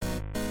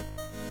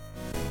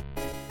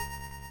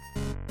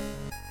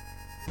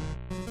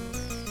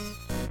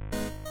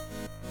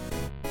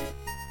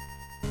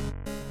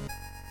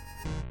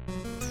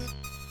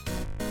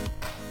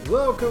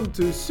Welcome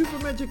to Super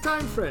Magic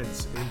Time,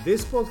 friends. In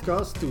this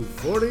podcast, two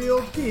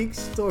 40-year-old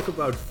geeks talk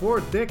about 4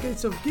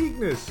 decades of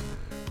geekness.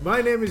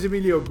 My name is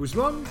Emilio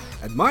Guzman.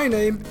 And my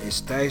name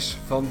is Thijs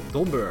van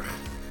Domburg.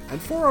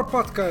 And for our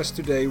podcast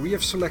today, we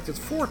have selected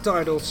 4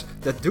 titles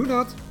that do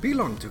not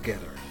belong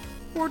together.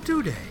 Or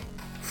do they?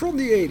 From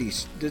the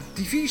 80s, the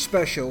TV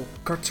special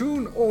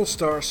Cartoon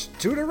All-Stars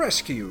to the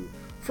Rescue.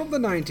 From the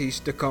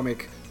 90s, the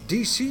comic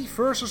DC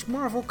vs.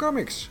 Marvel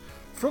Comics.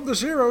 From the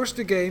zeros,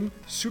 the game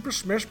Super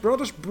Smash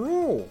Bros.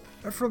 Brawl.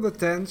 And from the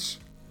 10s,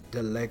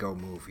 the Lego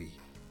Movie.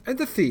 And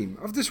the theme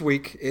of this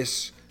week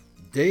is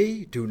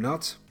They Do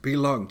Not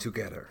Belong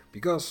Together.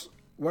 Because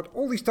what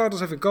all these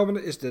titles have in common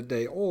is that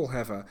they all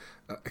have a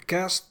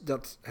cast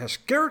that has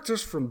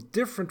characters from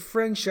different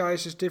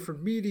franchises,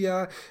 different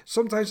media,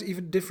 sometimes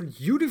even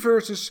different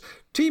universes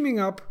teaming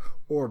up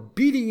or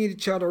beating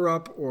each other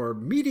up or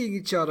meeting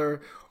each other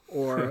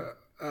or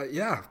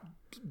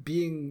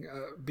being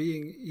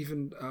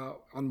even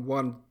on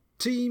one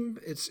team.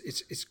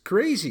 It's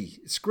crazy.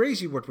 It's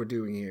crazy what we're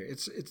doing here.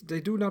 They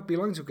do not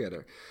belong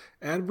together.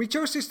 And we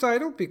chose this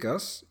title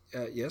because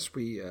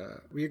we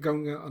are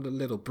going on a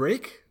little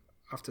break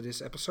after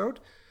this episode.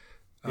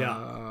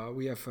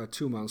 We have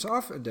 2 months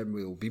off and then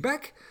we'll be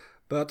back.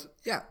 But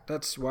yeah,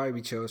 that's why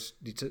we chose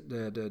the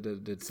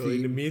So theme.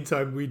 in the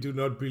meantime, we do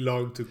not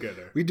belong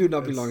together. We do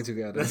not belong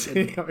together.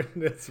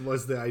 That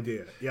was the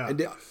idea. Yeah. And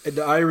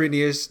the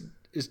irony is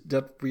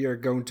that we are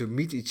going to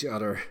meet each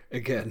other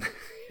again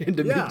in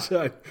the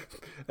meantime.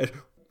 And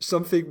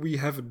something we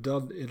haven't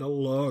done in a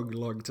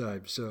long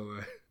time. So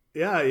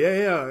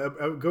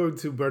I'm going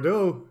to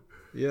Bordeaux.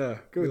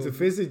 Going to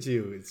visit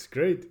you. It's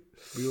great.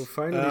 We will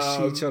finally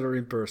see each other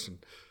in person.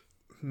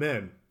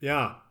 Man,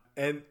 yeah.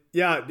 And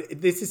yeah,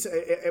 this is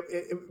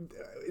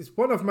it's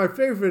one of my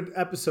favorite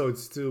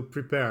episodes to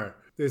prepare.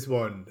 This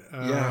one,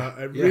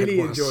 I really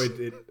enjoyed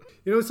it.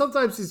 You know,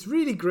 sometimes it's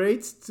really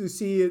great to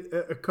see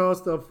a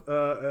cast of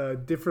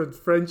different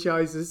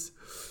franchises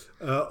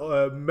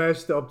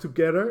mashed up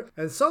together,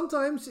 and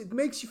sometimes it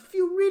makes you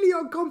feel really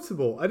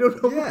uncomfortable. I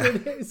don't know what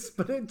it is,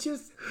 but it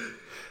just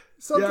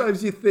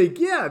sometimes you think,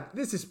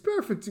 this is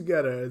perfect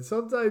together, and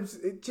sometimes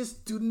it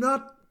just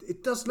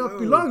does not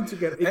belong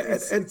together.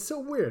 It's so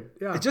weird.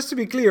 Yeah. Just to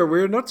be clear,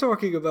 we're not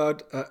talking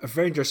about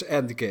Avengers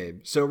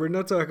Endgame. So we're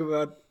not talking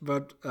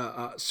about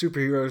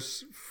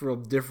superheroes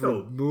from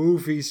different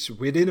movies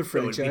within a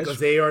franchise. Because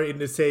they are in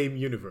the same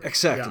universe.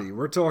 Exactly. Yeah.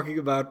 We're talking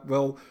about,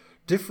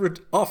 different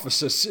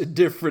offices in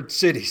different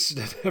cities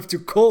that have to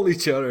call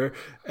each other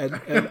and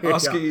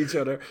asking each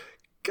other,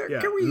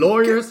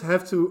 lawyers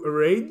have to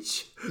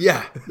arrange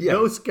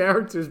those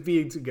characters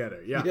being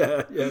together.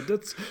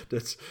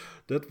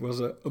 That was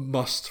a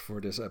must for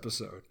this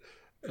episode.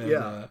 And,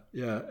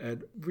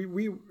 and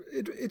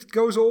it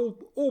goes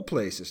all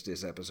places,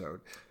 this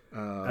episode.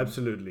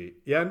 Absolutely.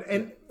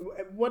 And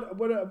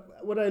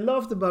what I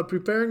loved about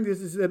preparing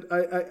this is that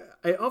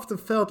I often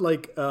felt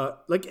like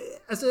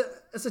as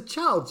a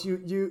child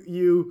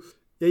you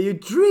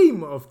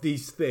dream of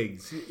these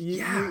things.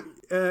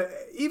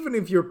 Even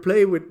if you're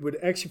playing with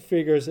action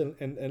figures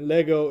and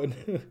Lego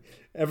and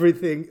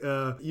everything,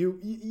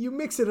 you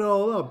mix it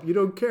all up. You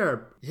don't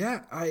care.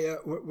 Yeah,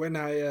 when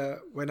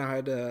I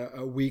had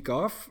a week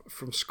off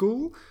from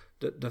school,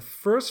 the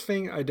first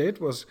thing I did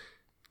was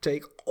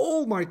take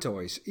all my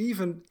toys,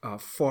 even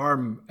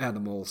farm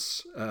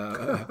animals,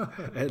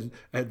 and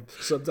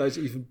sometimes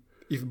even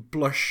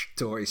plush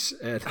toys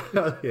and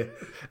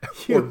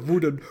or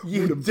wooden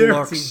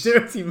blocks.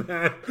 Dirty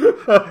man.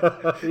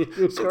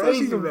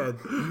 Crazy man.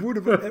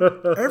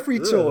 Every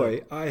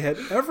toy I had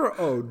ever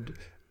owned,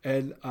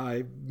 and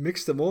I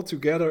mixed them all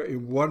together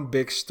in one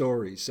big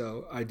story.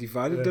 So I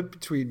divided them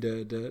between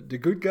the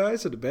good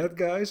guys and the bad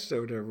guys.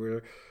 So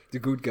the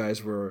good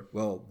guys were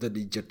the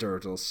Ninja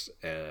Turtles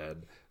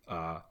and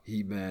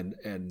He-Man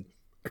and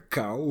a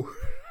cow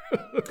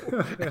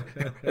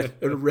and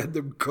a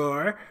random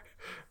car.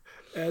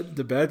 And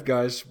the bad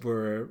guys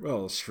were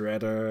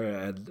Shredder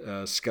and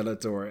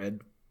Skeletor,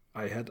 and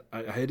I had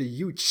a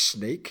huge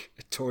snake,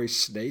 a toy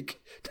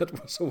snake that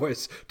was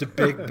always the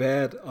big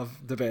bad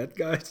of the bad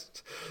guys.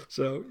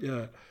 So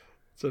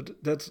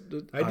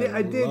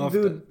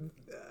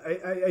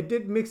I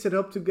did mix it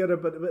up together,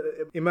 but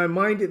in my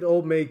mind it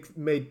all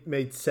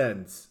made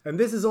sense. And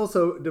this is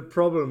also the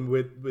problem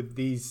with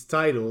these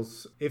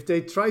titles. If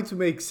they try to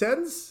make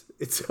sense,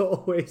 it's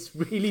always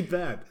really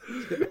bad.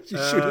 You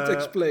shouldn't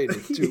explain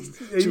it too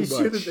you much.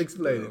 Shouldn't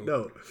explain it.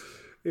 No.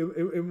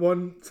 In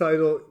one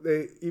title,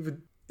 they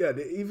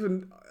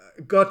even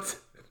got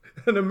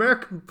an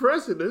American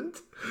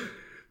president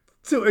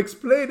to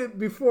explain it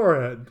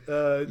beforehand.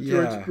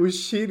 George Bush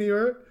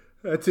Sr.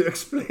 To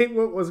explain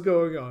what was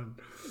going on.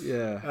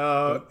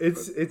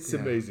 It's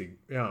amazing.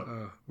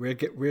 Yeah,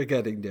 we're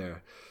getting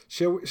there.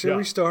 Shall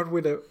we start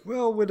with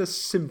a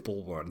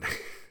simple one?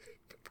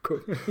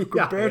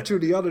 Compared to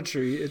the other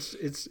 3,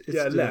 it's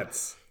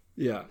let's.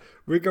 Yeah,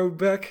 we're going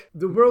back.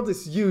 The world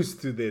is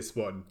used to this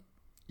one.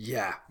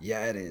 Yeah,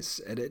 it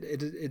is, and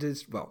it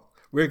is.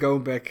 We're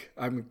going back.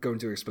 I'm going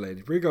to explain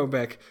it. We're going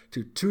back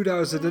to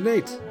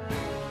 2008.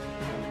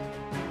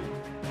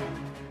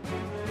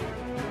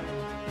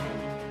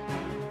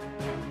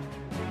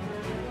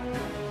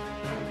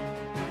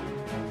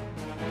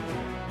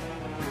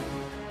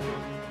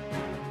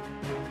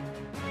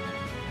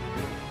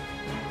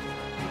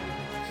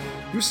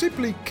 You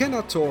simply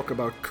cannot talk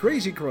about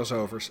crazy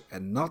crossovers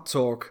and not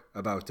talk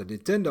about the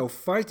Nintendo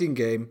fighting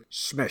game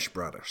Smash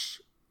Brothers.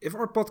 If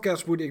our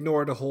podcast would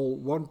ignore the whole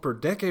one per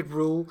decade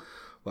rule,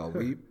 well,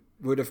 we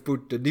would have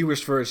put the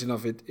newest version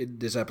of it in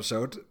this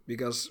episode,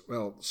 because,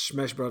 well,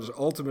 Smash Bros.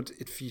 Ultimate,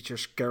 it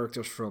features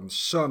characters from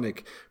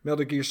Sonic,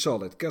 Metal Gear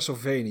Solid,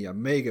 Castlevania,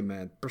 Mega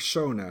Man,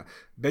 Persona,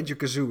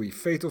 Banjo-Kazooie,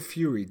 Fatal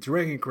Fury,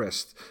 Dragon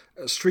Quest,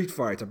 Street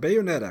Fighter,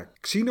 Bayonetta,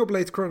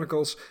 Xenoblade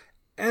Chronicles,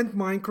 and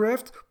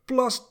Minecraft,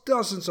 plus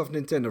dozens of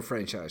Nintendo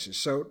franchises.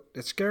 So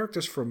that's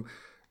characters from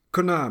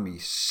Konami,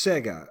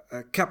 Sega,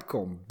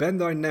 Capcom,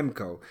 Bandai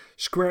Namco,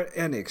 Square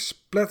Enix,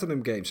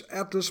 Platinum Games,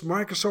 Atlus,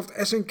 Microsoft,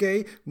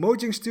 SNK,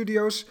 Mojang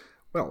Studios,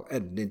 well,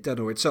 and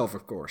Nintendo itself,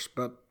 of course.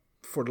 But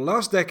for the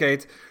last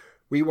decade,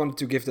 we wanted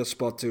to give that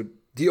spot to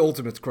the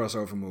ultimate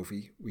crossover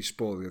movie. We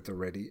spoiled it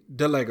already,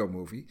 the Lego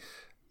Movie.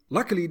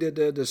 Luckily,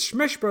 the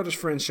Smash Brothers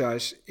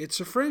franchise, it's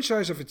a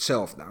franchise of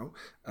itself now.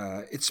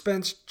 It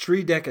spans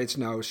 3 decades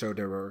now, so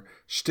there are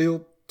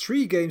still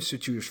 3 games to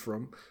choose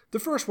from. The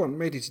first one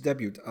made its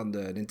debut on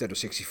the Nintendo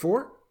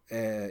 64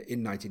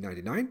 in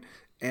 1999,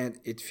 and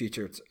it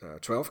featured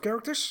 12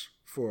 characters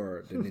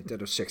for the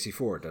Nintendo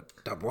 64.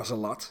 That was a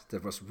lot.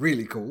 That was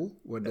really cool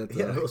when that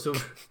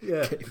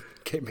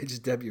came its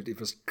debut. It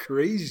was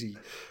crazy.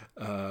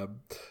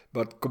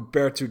 But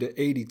compared to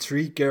the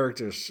 83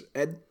 characters,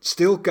 and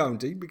still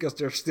counting, because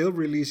they're still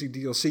releasing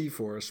DLC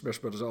for Smash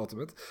Bros.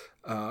 Ultimate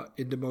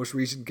in the most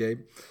recent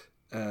game,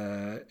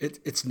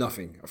 it's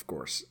nothing, of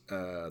course.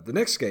 The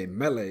next game,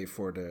 Melee,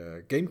 for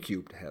the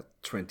GameCube, had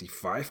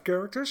 25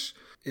 characters.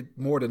 It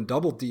more than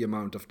doubled the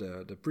amount of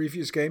the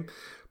previous game.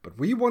 But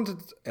we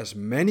wanted as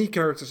many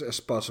characters as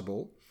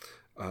possible.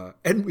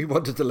 And we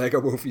wanted the Lego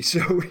Movie,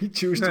 so we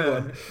chose the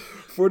one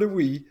for the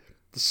Wii.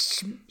 The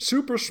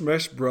Super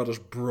Smash Bros.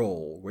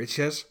 Brawl, which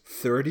has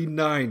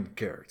 39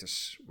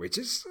 characters, which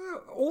is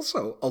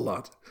also a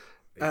lot.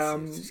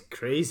 It's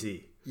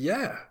crazy.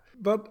 Yeah.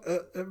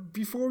 But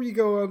before we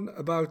go on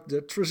about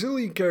the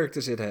trazillion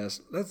characters it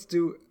has, let's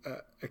do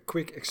a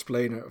quick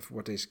explainer of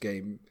what this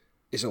game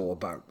is all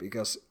about.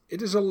 Because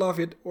it is a love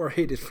it or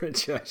hate it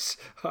franchise,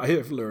 I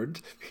have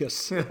learned.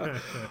 Because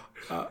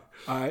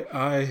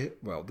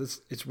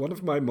it's one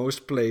of my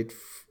most played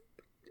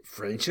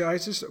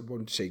franchises. I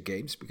won't say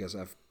games, because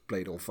I've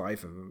played all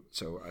 5 of them.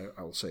 So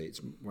I'll say it's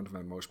one of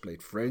my most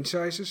played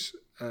franchises.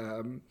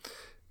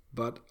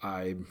 But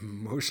I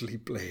mostly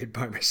play it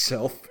by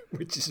myself,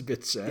 which is a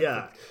bit sad.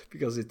 Yeah.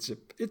 Because it's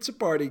a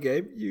party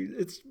game.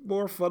 It's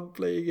more fun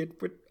playing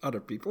it with other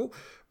people.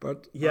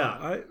 But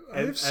I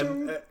have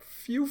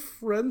few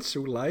friends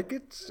who like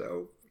it.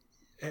 So,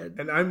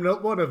 and I'm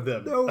not one of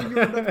them. No,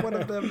 you're not one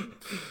of them.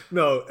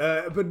 No,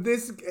 but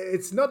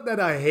it's not that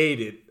I hate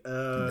it.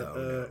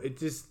 No. It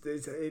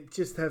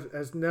just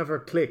has never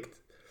clicked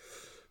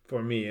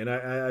for me. And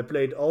I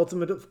played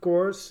Ultimate, of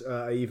course.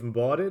 I even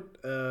bought it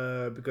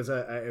because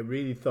I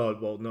really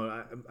thought, well,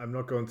 no, I'm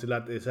not going to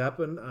let this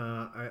happen.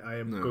 I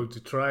am going to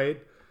try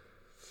it.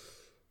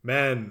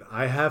 Man,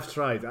 I have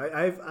tried.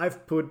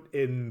 I've put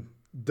in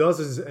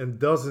dozens and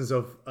dozens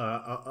of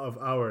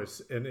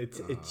hours, and it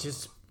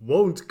just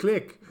won't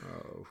click.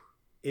 Oh.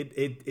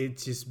 It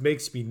just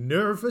makes me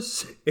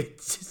nervous.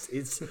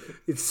 It's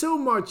so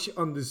much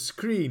on the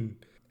screen.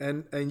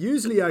 And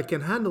usually I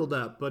can handle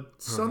that,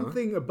 but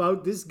something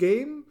about this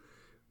game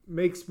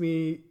makes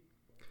me,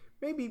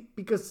 maybe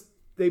because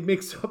they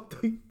mix up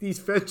these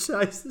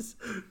franchises,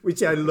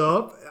 which I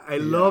love. I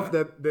love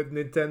that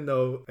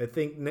Nintendo, I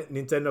think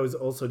Nintendo is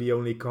also the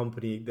only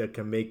company that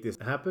can make this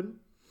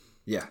happen.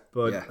 Yeah.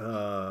 But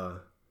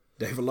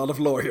they have a lot of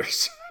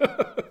lawyers.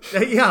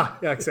 yeah,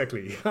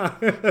 exactly.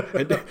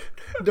 And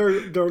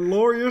their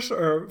lawyers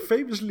are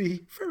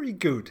famously very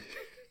good.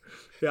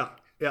 Yeah.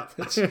 Yeah,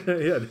 that's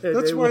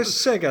why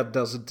Sega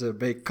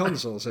doesn't make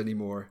consoles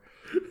anymore.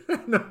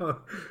 No,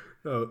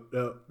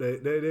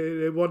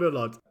 they want a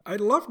lot. I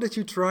love that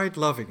you tried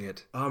loving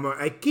it.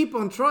 I keep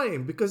on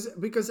trying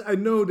because I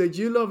know that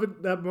you love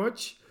it that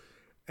much,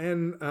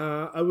 and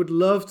I would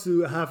love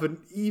to have an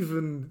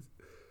even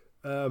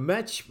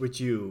match with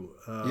you.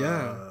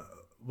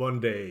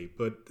 One day,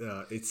 but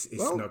it's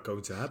not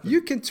going to happen.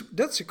 You can.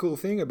 That's a cool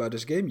thing about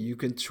this game. You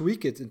can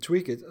tweak it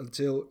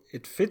until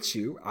it fits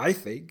you. I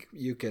think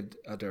you can.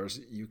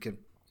 You can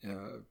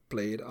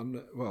play it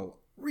on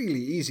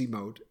really easy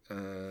mode.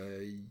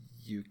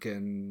 You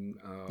can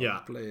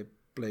play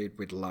it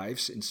with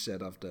lives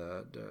instead of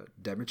the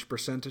damage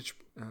percentage.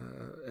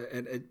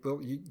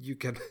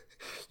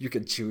 You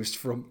can choose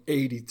from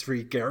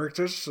 83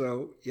 characters.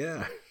 So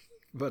yeah.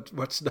 But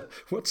what's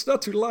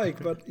not to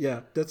like? But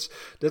yeah, that's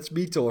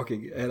me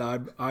talking, and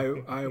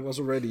I was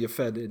already a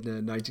fan in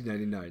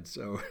 1999.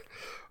 So,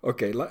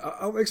 okay,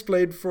 I'll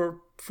explain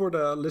for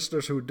the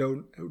listeners who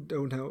don't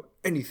know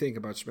anything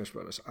about Smash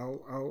Brothers.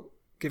 I'll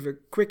give a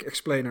quick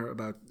explainer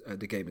about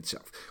the game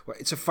itself. Well,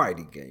 it's a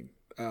fighting game,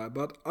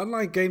 but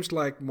unlike games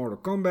like Mortal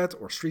Kombat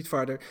or Street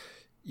Fighter,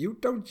 you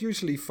don't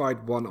usually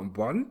fight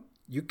one-on-one.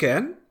 You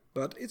can,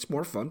 but it's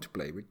more fun to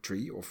play with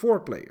 3 or 4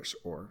 players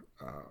or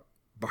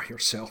by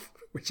yourself.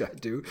 which I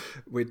do,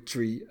 with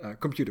 3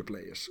 computer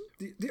players.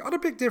 The other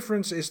big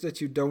difference is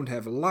that you don't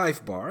have a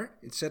life bar.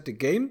 Instead, the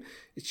game,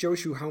 it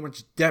shows you how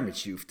much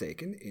damage you've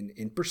taken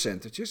in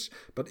percentages.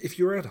 But if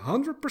you're at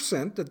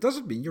 100%, that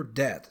doesn't mean you're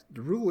dead.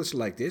 The rule is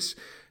like this.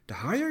 The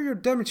higher your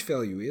damage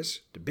value is,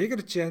 the bigger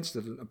the chance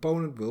that an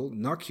opponent will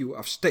knock you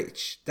off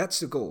stage. That's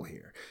the goal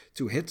here.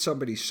 To hit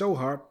somebody so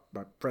hard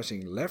by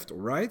pressing left or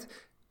right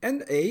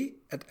and A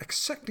at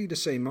exactly the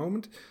same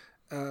moment,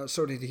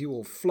 so that he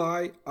will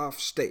fly off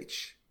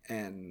stage.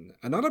 And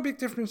another big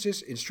difference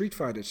is in Street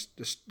Fighter,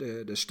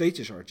 the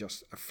stages are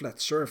just a flat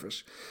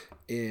surface.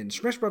 In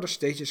Smash Brothers,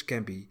 stages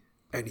can be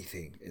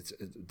anything. It's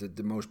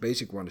the most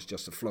basic one is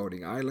just a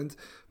floating island,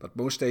 but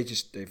most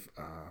stages they've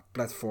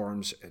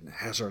platforms and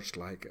hazards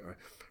like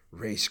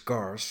race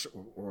cars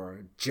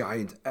or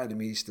giant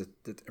enemies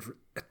that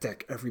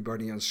attack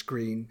everybody on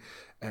screen.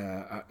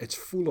 It's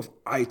full of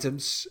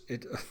items.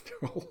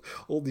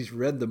 All these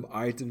random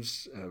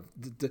items.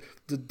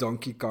 The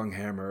Donkey Kong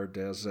hammer.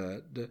 There's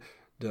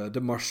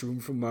the mushroom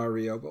from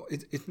Mario. Well,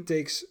 it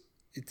takes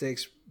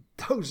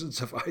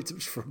thousands of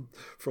items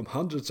from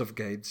hundreds of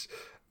games.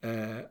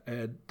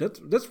 And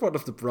that's one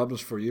of the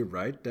problems for you,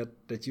 right?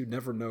 That you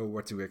never know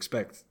what to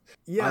expect.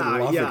 Yeah, I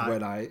love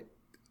it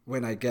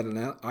when I get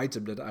an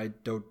item that I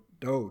don't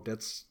know.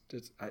 It's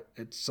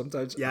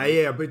sometimes.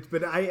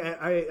 But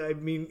I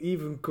mean,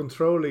 even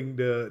controlling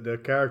the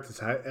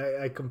characters,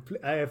 I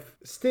have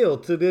still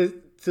to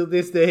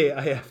this day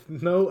I have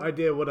no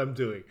idea what I'm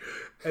doing,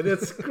 and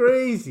that's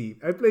crazy.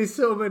 I play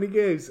so many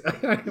games.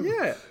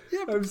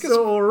 I'm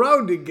so all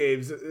round in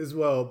games as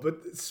well.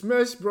 But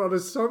Smash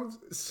Brothers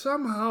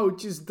somehow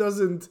just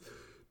doesn't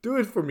do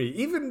it for me.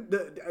 Even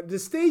the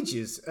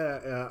stages.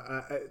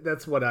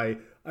 That's what I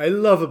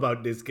love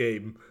about this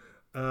game.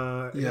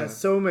 It has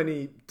so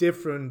many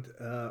different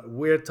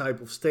weird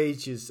type of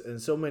stages and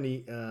so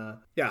many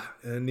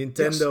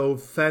Nintendo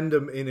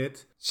fandom in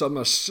it. Some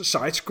are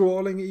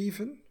side-scrolling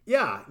even.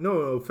 Yeah,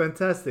 no,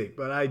 fantastic.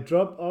 But I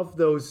drop off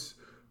those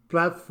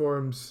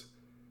platforms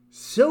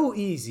so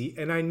easy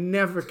and I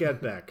never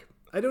get back.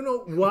 I don't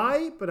know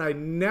why, but I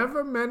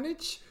never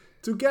manage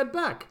to get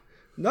back.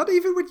 Not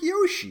even with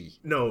Yoshi.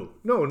 No,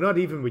 not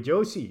even with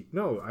Yoshi.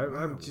 No,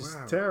 I'm just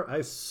terrible.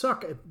 I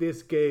suck at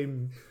this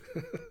game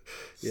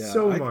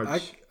so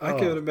much. I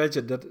can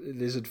imagine that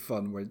it isn't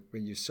fun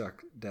when you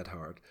suck that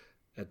hard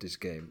at this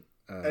game.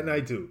 And I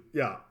do,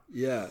 yeah.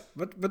 Yeah,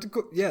 but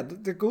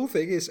the cool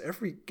thing is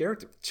every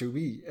character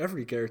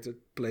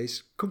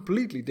plays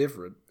completely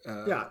different.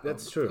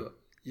 That's true.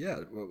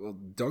 Well,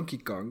 Donkey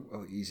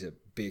Kong, he's a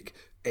big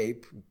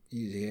ape.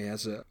 He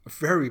has a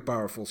very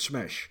powerful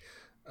smash.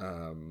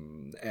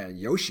 And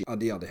Yoshi, on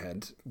the other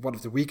hand, one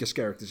of the weakest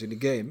characters in the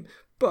game,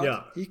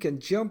 but he can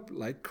jump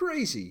like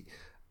crazy.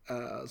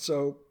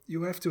 So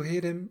you have to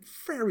hit him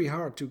very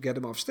hard to get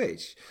him off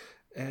stage.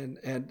 And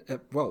in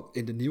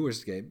the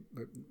newest game,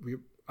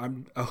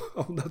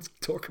 I'll not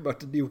talk about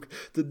the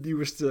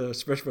newest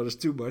Smash Brothers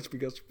too much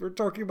because we're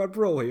talking about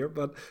Brawl here.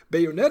 But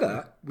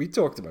Bayonetta, we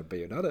talked about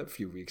Bayonetta a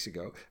few weeks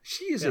ago.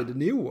 She is in the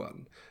new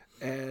one,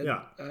 and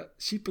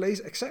she plays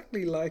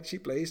exactly like she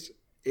plays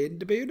in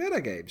the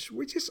Bayonetta games,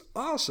 which is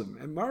awesome.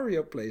 And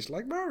Mario plays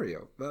like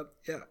Mario, but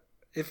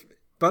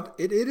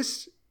it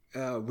is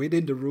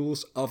within the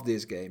rules of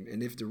this game.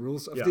 And if the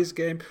rules of this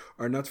game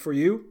are not for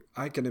you,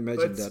 I can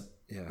imagine that.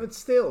 Yeah. But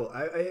still,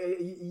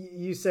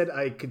 you said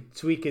I could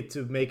tweak it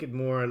to make it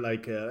more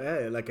like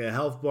a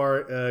health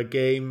bar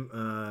game,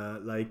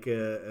 like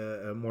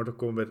a Mortal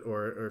Kombat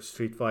or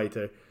Street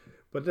Fighter.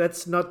 But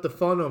that's not the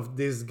fun of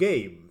this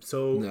game.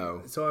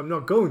 So I'm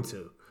not going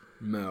to.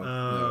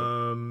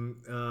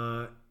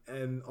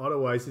 And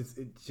otherwise,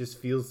 it just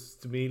feels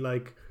to me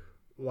like,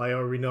 why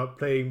are we not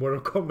playing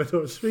Mortal Kombat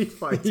or Street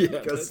Fighter?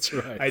 Because that's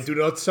right. I do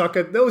not suck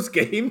at those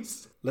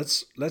games.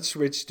 Let's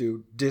switch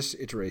to this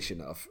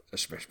iteration of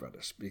Smash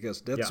Brothers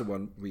because that's the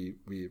one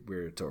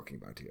we're talking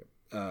about here.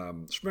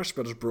 Smash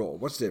Brothers Brawl.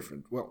 What's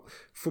different? Well,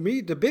 for me,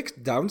 the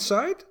big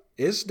downside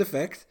is the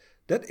fact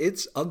that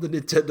it's on the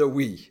Nintendo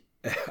Wii.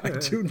 I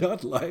do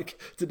not like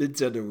the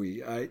Nintendo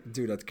Wii. I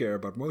do not care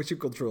about motion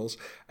controls,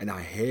 and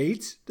I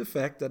hate the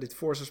fact that it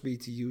forces me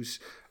to use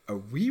a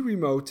Wii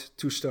remote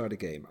to start a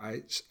game.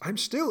 I'm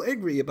still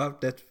angry about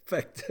that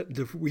fact that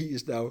the Wii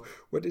is now,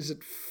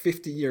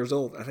 50 years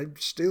old, and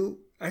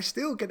I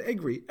still get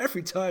angry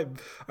every time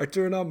I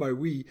turn on my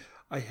Wii.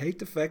 I hate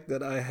the fact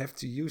that I have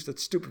to use that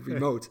stupid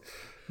remote.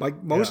 My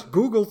most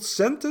Googled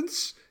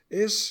sentence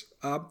is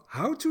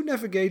how to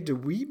navigate the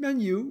Wii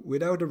menu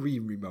without a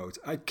Wii remote.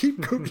 I keep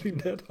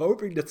Googling that,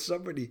 hoping that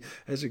somebody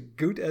has a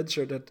good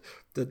answer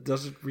that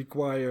doesn't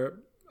require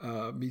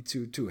me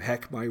to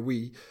hack my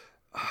Wii.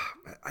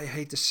 I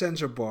hate the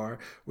sensor bar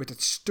with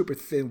that stupid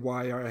thin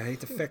wire. I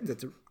hate the fact that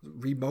the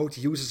remote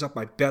uses up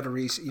my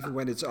batteries even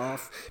when it's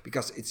off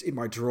because it's in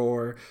my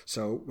drawer.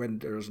 So when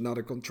there's not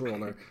a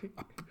controller,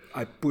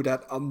 I put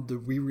that on the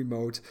Wii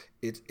remote.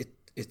 It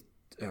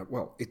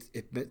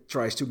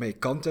tries to make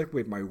contact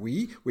with my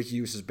Wii, which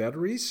uses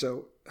batteries.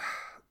 So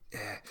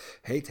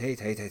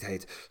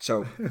hate.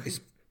 So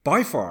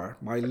by far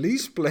my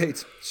least played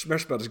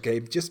Smash Bros.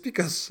 Game, just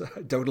because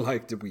I don't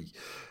like the Wii.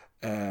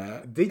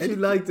 Did you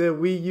like the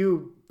Wii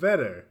U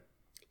better?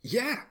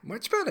 Yeah,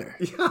 much better.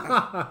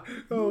 Yeah.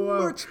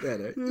 Much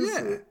better.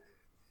 Yeah.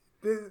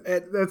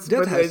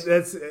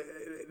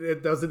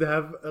 It doesn't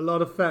have a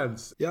lot of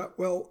fans. Yeah,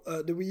 well,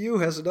 the Wii U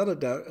has another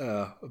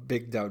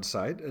big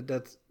downside.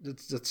 That's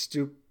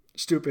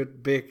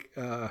stupid big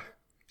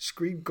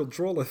screen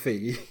controller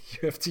thingy you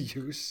have to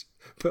use.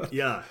 But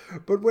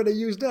when I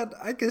use that,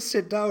 I can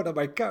sit down on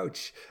my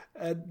couch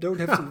and don't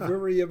have to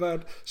worry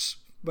about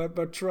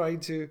trying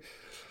to.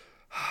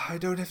 I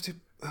don't have to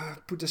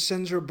put the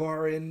sensor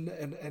bar in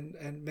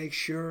and make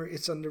sure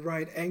it's on the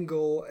right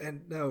angle.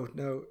 And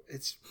no,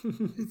 it's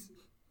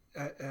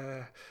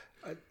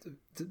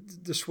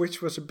the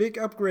Switch was a big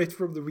upgrade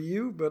from the Wii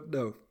U, but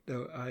no,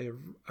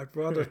 I'd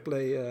rather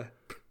play the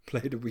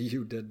Wii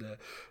U than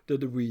the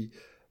Wii.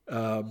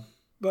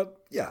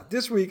 But yeah,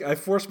 this week I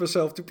forced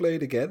myself to play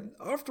it again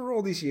after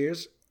all these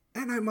years,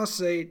 and I must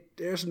say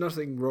there's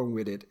nothing wrong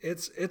with it.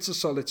 It's a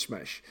solid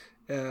Smash.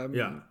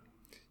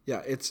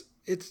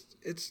 It's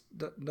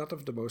not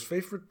of the most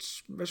favorite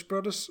Smash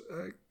Brothers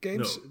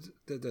games.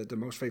 No. The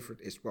most favorite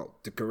is, well,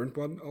 the current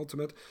one,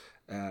 Ultimate,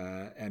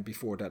 and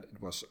before that it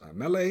was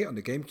Melee on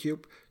the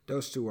GameCube.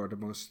 Those two are the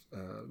most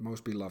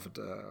beloved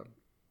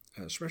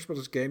Smash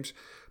Brothers games.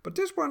 But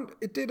this one,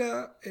 it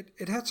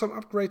had some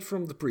upgrade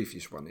from the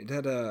previous one. It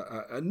had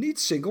a neat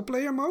single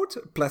player mode,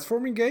 a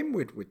platforming game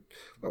with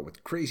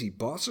crazy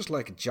bosses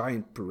like a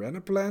giant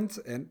piranha plant.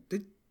 And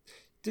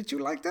did you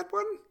like that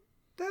one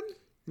then?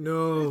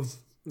 No.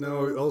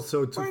 No,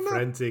 also too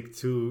frantic.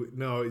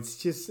 No, it's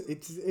just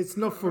it's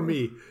not for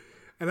me.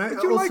 And I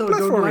also like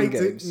don't like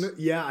games.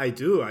 Yeah, I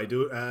do. I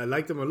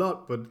like them a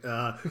lot, but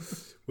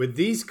with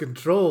these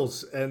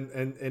controls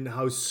and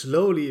how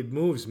slowly it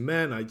moves,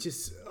 man, I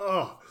just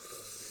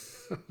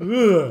no,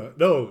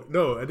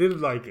 I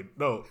didn't like it.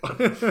 No.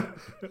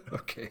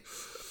 Okay,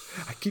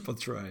 I keep on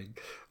trying.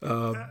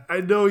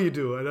 I know you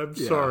do, and I'm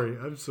sorry.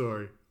 I'm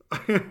sorry.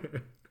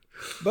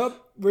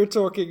 But we're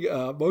talking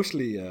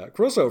mostly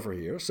crossover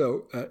here,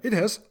 so it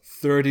has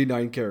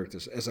 39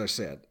 characters, as I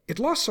said. It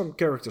lost some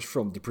characters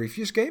from the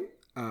previous game.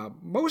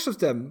 Most of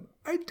them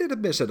I didn't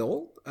miss at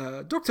all.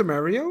 Dr.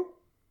 Mario,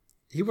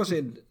 he was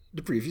in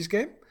the previous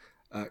game.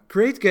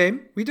 Great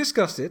game, we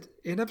discussed it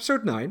in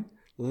episode 9.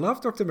 Love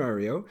Dr.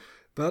 Mario,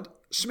 but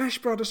Smash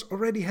Brothers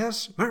already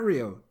has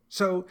Mario.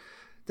 So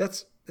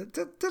that's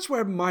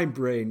where my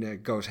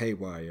brain goes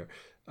haywire.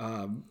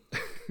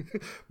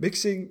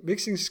 Mixing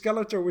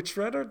Skeletor with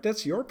Shredder,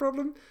 that's your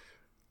problem.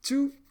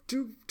 Two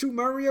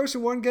Marios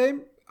in one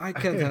game, I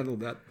can't handle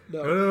that.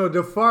 No,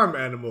 the farm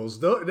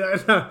animals.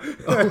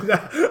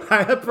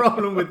 I have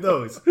problem with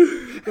those.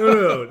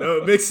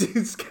 No,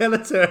 mixing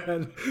Skeletor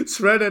and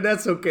Shredder,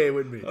 that's okay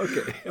with me.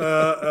 Okay.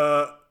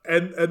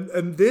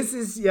 And this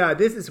is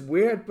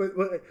weird, but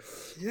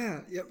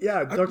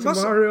Dr.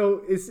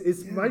 Mario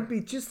might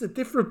be just a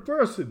different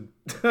person.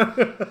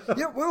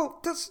 Yeah,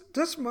 well,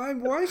 that's my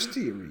wife's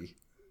theory.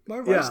 My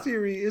wife's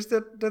theory is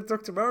that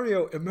Dr.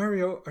 Mario and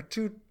Mario are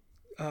two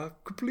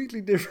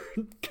completely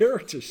different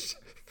characters.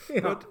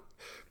 Yeah.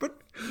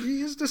 But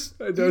he is this.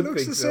 I don't he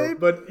looks think the so, same.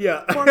 But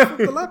yeah, apart from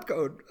the lab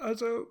coat.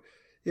 So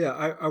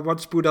yeah, I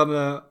once put on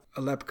a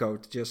lab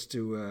coat just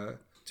to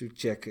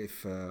check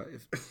if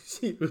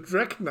she would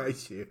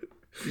recognize you.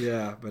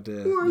 Yeah, but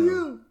who are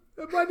you?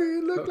 And why do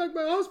you look like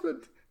my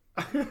husband?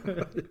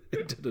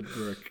 It didn't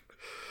work.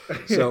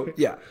 So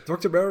yeah,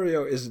 Dr.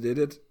 Mario isn't in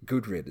it.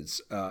 Good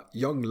riddance.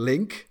 Young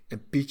Link and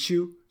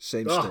Pichu,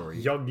 same story.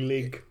 Young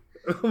Link.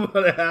 What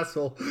an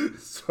asshole.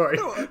 Sorry.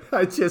 No,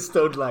 I just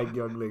don't like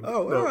Young Link.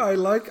 I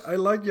like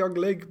Young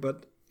Link,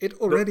 but it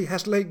already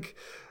has Link.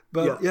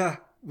 But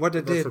what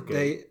they did,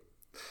 okay.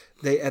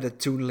 they added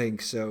Toon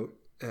Link, so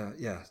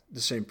the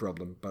same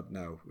problem, but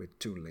now with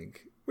Toon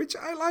Link. Which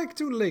I like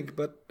Toon Link,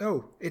 but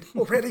no, it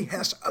already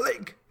has a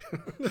Link.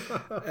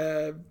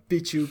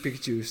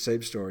 Pikachu,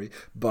 same story.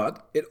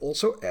 But it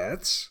also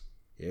adds,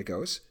 here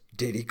goes,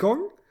 Diddy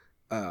Kong,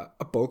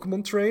 a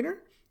Pokemon trainer,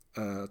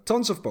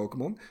 tons of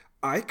Pokemon,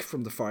 Ike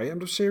from the Fire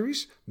Emblem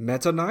series,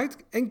 Meta Knight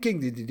and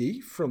King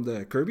Dedede from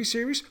the Kirby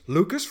series,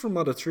 Lucas from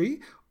Mother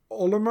 3,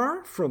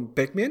 Olimar from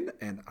Pikmin,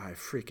 and I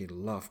freaking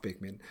love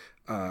Pikmin,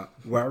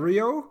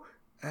 Wario,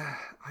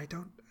 I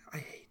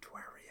hate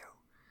Wario.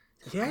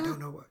 Yeah? I don't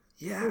know what.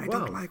 Yeah, I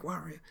don't like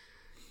Wario.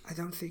 I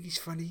don't think he's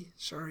funny.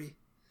 Sorry.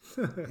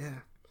 Yeah.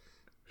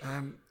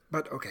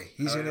 But okay,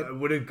 he's in it. I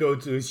wouldn't go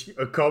to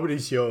a comedy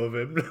show of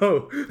him,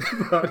 no.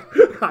 But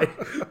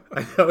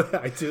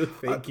I do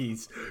think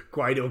he's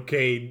quite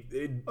okay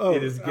in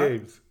his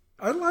games.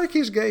 I like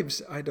his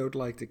games. I don't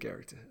like the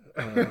character.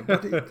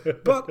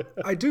 But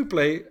I do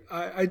play.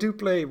 I do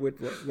play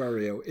with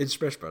Wario in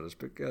Smash Brothers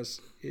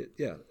because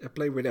I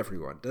play with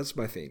everyone. That's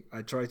my thing.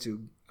 I try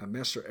to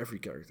master every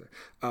character.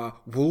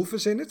 Wolf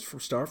is in it from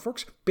Star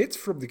Fox. Pit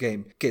from the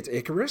game Kid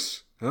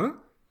Icarus. Huh?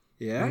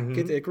 Yeah, mm-hmm.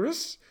 Kid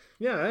Icarus.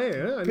 Yeah,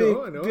 I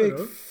know. Big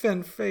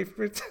fan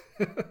favorite.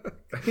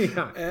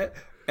 Yeah.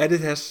 And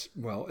it has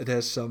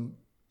some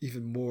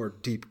even more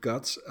deep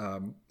cuts.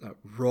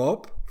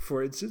 Rob,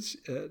 for instance,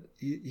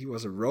 he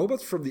was a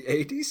robot from the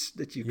 80s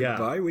that you could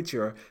buy with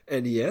your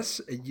NES,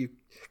 and you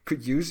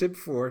could use him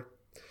for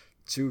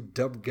 2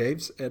 dumb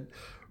games. And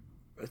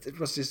it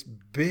was this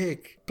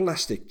big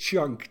plastic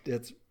chunk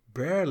that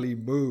barely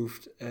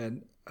moved,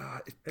 and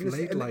it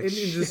played like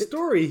shit. In the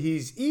story,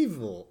 he's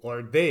evil,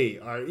 or they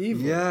are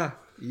evil. Yeah.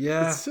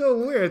 It's so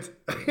weird.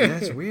 Yeah,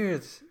 it's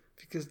weird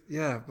because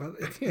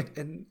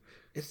and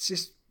it's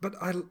just. But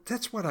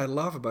that's what I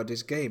love about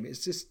this game.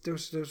 It's just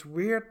those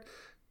weird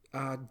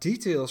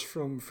details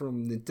from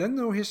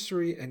Nintendo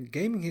history and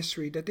gaming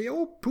history that they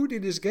all put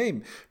in this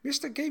game.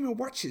 Mr. Game &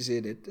 Watch is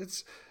in it.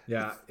 It's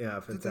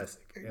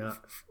fantastic.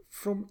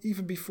 From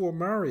even before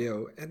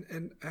Mario,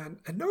 and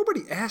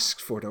nobody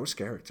asks for those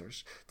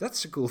characters.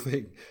 That's the cool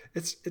thing.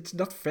 It's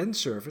not fan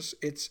service.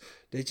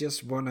 They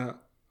just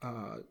wanna.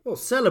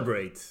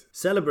 Celebrate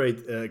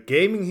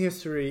gaming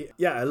history.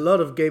 Yeah, a lot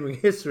of gaming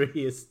history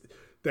is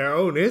their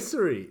own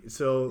history.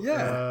 So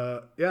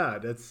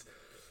that's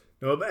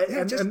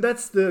and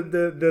that's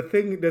the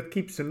thing that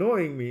keeps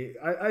annoying me.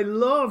 I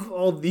love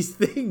all these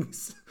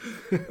things.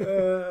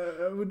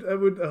 I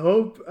would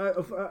hope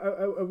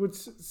I would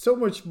so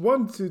much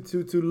want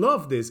to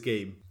love this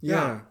game.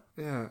 Yeah.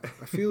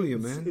 I feel you,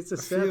 man. It's a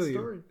sad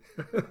story.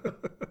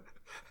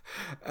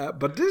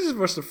 But this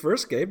was the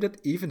first game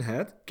that even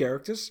had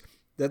characters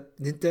that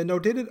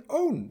Nintendo didn't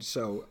own.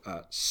 So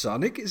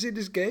Sonic is in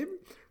this game.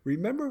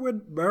 Remember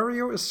when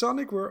Mario and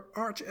Sonic were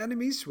arch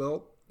enemies?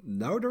 Well,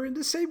 now they're in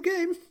the same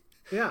game.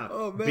 Yeah,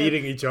 oh, man.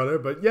 Beating each other,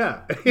 but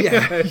yeah.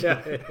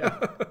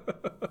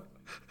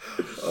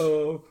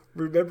 Oh,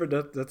 remember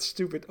that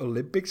stupid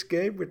Olympics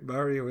game with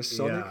Mario and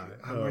Sonic?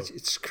 How much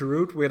it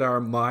screwed with our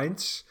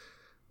minds.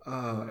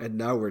 And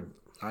now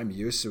I'm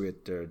used to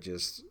it. They're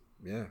just,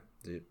 they're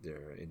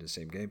in the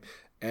same game.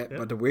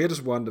 But the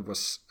weirdest one that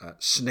was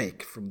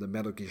Snake from the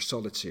Metal Gear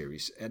Solid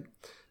series. And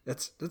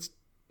that's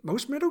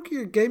most Metal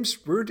Gear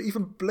games weren't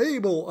even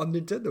playable on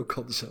Nintendo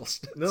consoles.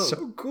 That's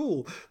so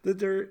cool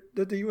that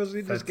he was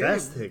in this game.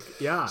 Fantastic,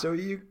 yeah. So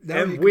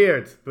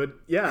weird, but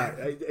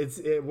it's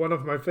one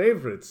of my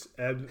favorites,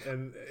 and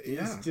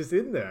it's just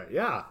in there.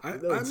 Yeah,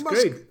 it's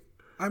great.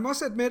 I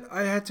must admit,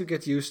 I had to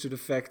get used to the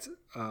fact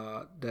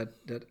that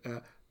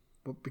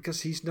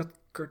because he's not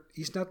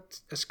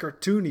as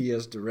cartoony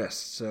as the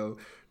rest. So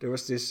there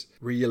was this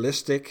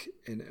realistic,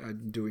 and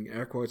I'm doing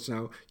air quotes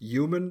now,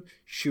 human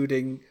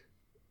shooting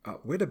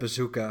with a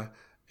bazooka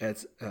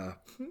at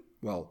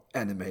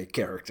anime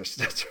characters.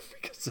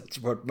 Because that's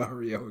what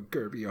Mario and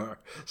Kirby are.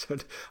 So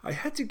I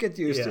had to get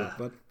used to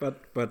it.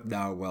 But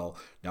now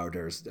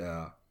there's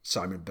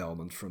Simon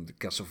Belmont from the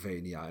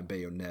Castlevania and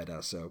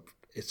Bayonetta. So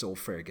it's all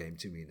fair game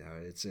to me now.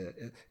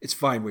 It's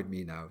fine with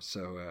me now.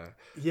 So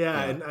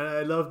and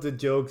I love the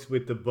jokes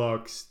with the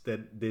box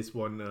that this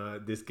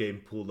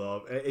game pulled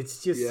off.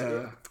 It's just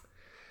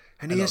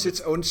and he has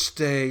its own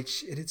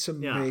stage, and it's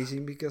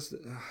amazing because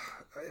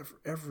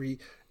every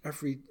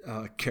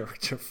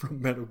character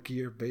from Metal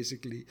Gear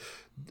basically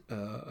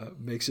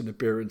makes an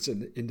appearance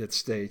in that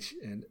stage,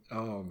 and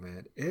oh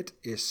man, it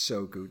is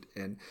so good.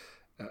 And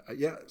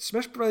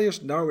Smash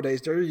players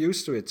nowadays, they're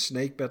used to it,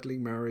 Snake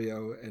battling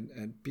Mario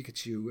and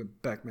Pikachu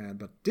and Pac-Man,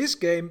 but this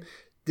game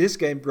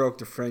broke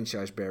the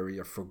franchise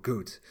barrier for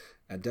good,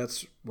 and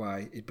that's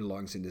why it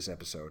belongs in this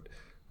episode.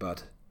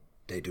 But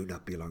they do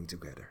not belong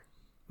together.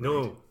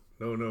 No,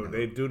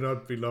 they do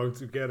not belong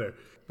together.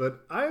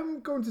 But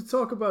I'm going to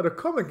talk about a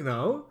comic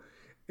now,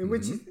 in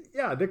which,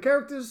 the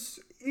characters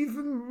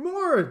even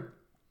more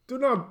do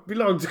not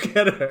belong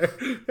together.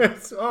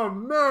 Oh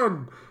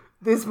man,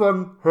 this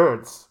one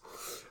hurts.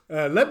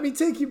 Let me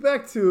take you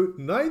back to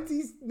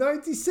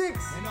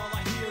 1996. And all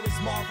I hear is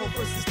Marvel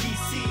versus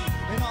DC.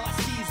 And all I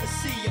see is a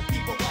sea of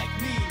people like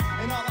me.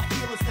 And all I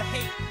feel is the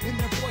hate in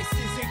their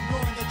voices,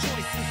 ignoring the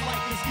choices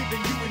life is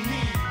giving you and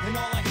me. And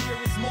all I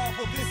hear is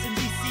Marvel this and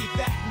DC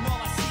that. And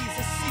all I see is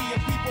a sea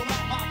of people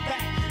at my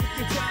back. If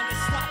you're down to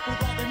stop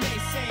with all the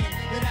naysaying,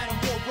 then Adam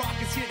Warrock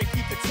is here to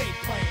keep the tape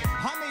playing.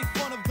 I made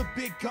fun of the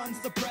big guns,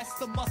 the breasts,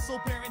 the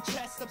muscle-bearing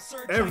chest,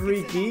 absurd.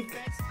 Every geek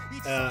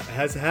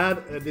has had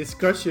a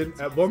discussion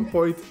at one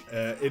point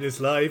in his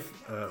life.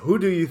 Who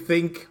do you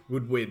think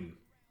would win?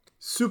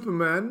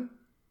 Superman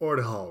or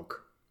the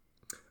Hulk?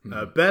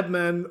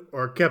 Batman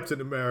or Captain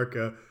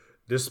America?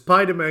 The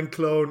Spider-Man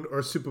clone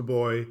or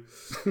Superboy?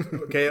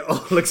 Okay,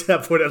 all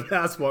except for the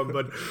last one,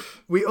 but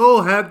we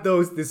all had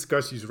those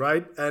discussions,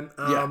 right? And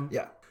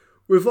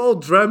we've all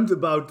dreamt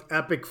about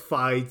epic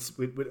fights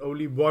with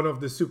only one of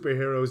the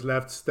superheroes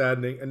left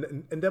standing,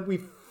 and that we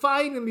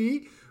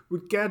finally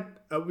would get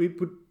we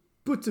would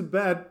put to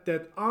bed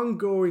that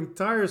ongoing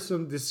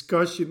tiresome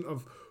discussion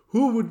of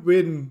who would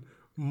win,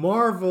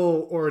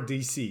 Marvel or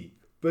DC.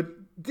 But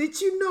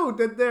did you know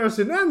that there's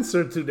an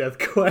answer to that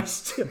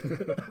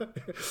question?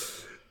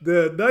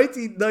 The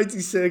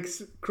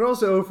 1996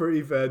 crossover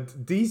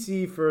event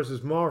DC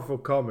versus Marvel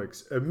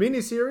Comics, a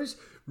miniseries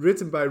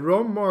written by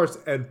Ron Morris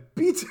and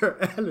Peter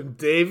Allen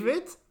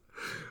David,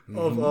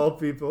 of all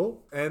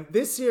people. And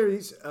this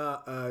series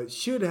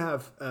should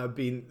have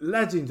been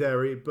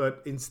legendary,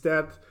 but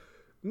instead,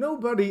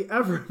 nobody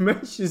ever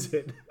mentions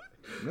it.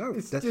 No,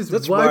 it's that's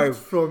just why wiped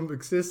from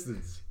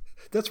existence.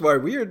 That's why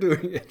we are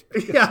doing it.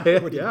 Yeah.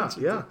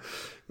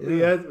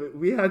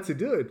 We had to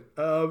do it.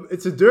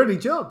 It's a dirty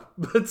job,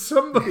 but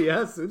somebody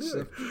has to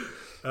do it.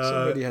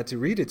 Somebody had to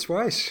read it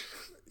twice.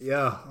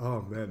 Yeah.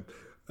 Oh man,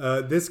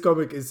 this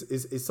comic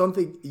is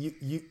something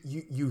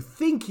you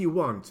think you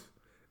want.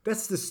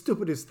 That's the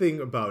stupidest thing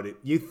about it.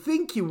 You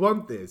think you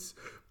want this,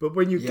 but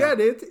when you get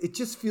it, it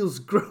just feels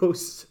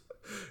gross.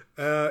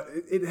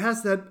 It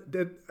has that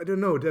I don't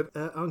know, that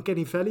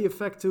uncanny valley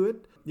effect to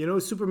it. You know,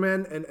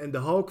 Superman and the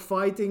Hulk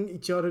fighting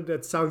each other.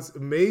 That sounds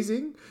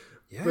amazing.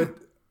 Yeah. But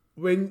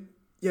when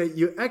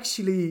you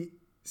actually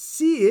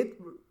see it,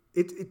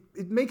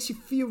 it makes you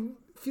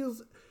feel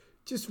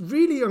just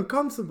really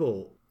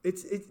uncomfortable.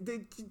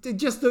 They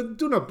just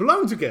do not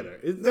belong together.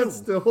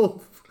 That's the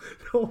whole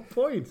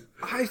point.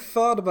 I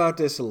thought about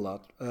this a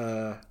lot.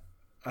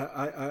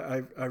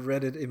 I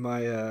read it in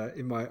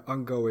my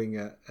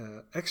ongoing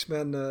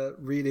X-Men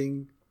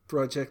reading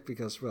project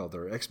because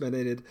there are X-Men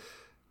in it,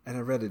 and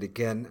I read it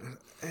again,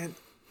 and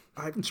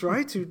I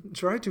tried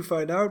to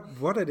find out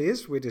what it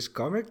is with this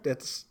comic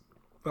that's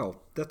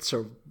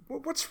so.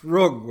 What's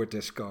wrong with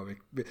this comic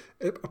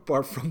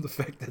apart from the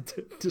fact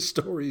that the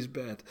story is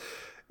bad?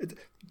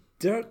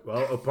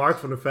 Apart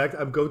from the fact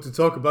I'm going to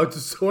talk about the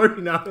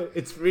story now,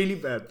 it's really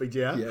bad, but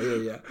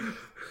yeah.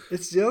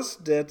 It's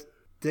just that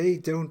they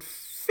don't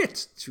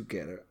fit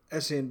together,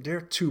 as in they're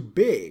too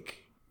big.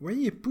 When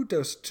you put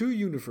those two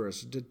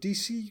universes, the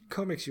DC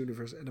Comics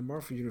universe and the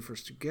Marvel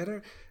universe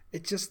together,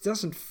 it just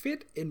doesn't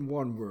fit in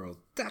one world.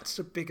 That's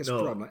the biggest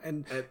problem.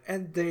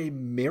 And they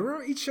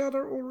mirror each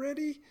other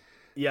already.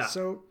 Yeah.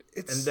 So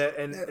it's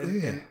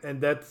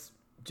and that's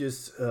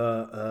just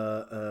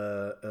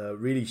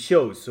really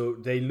shows. So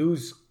they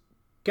lose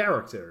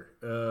character.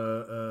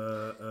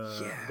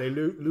 They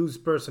lose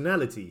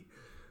personality.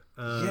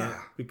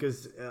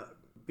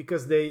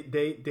 Because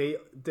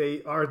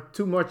they are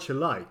too much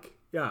alike.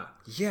 Yeah.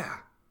 Yeah.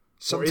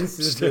 For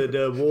instance,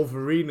 the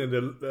Wolverine and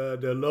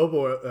the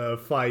Lobo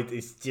fight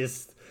is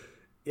just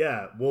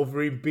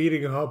Wolverine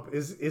beating up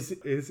is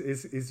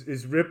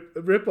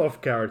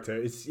rip-off character.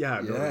 It's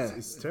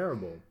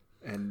terrible.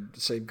 And the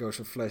same goes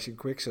for Flash and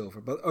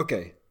Quicksilver. But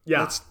okay.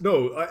 Yeah.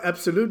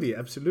 Absolutely.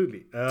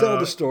 Tell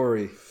the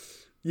story.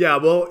 Yeah,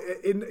 well,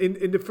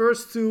 in the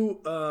first two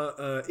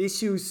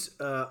issues,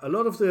 a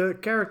lot of the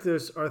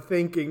characters are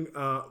thinking,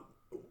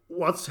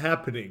 what's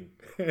happening?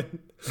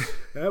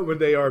 When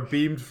they are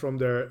beamed from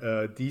their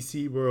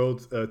DC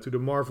world to the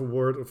Marvel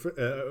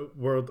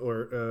world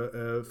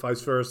or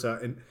vice versa.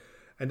 And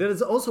that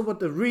is also what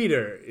the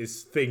reader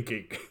is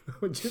thinking.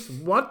 Just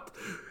what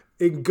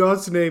in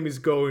God's name is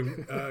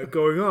going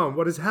on?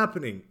 What is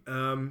happening?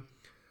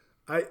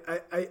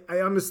 I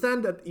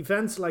understand that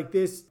events like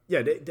this,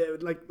 they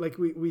like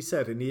we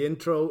said in the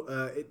intro,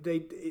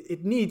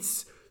 it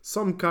needs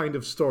some kind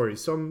of story,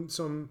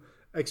 some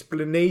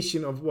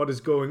explanation of what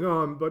is going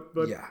on, but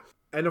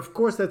and of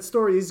course that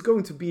story is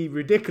going to be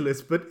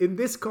ridiculous. But in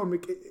this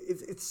comic,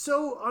 it's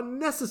so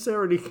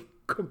unnecessarily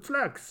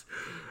complex.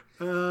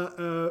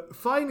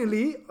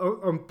 Finally,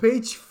 on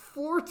page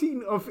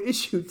 14 of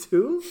issue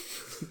 2,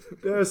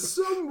 there's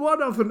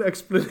somewhat of an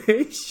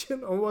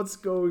explanation on what's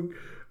going.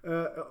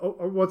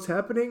 Or what's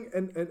happening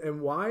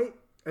and why,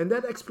 and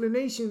that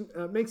explanation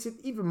makes it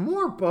even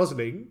more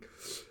puzzling.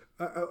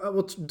 I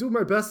will do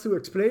my best to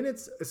explain it.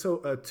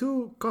 So,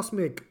 two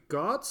cosmic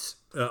gods,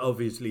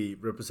 obviously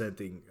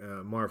representing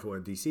Marvel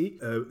and DC.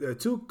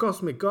 Two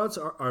cosmic gods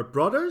are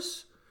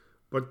brothers,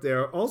 but they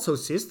are also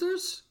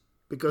sisters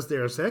because they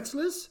are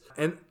sexless.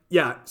 And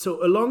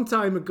so a long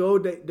time ago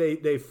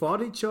they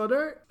fought each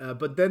other,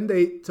 but then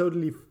they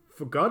totally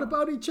forgot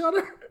about each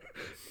other.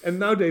 And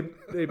now they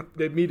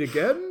meet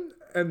again,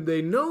 and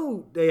they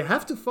know they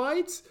have to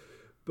fight,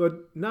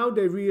 but now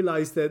they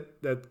realize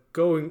that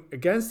going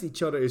against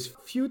each other is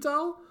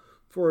futile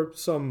for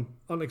some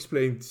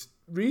unexplained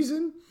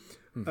reason.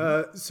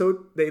 Mm-hmm.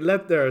 So they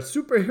let their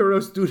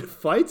superheroes do the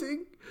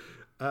fighting,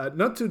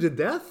 not to the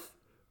death,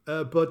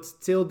 but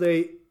till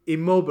they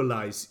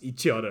immobilize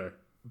each other.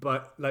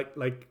 But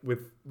like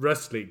with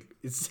wrestling,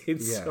 it's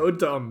so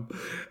dumb,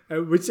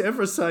 and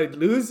whichever side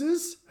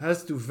loses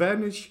has to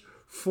vanish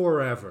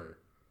forever.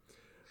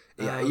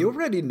 Yeah, you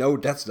already know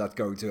that's not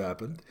going to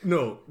happen.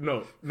 No.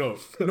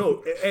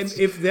 And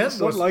if that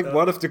was like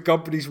one of the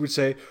companies would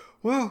say,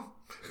 "Well,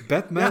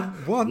 Batman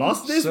won,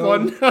 lost this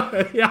one."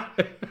 Yeah,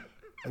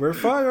 we're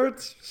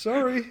fired.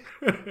 Sorry.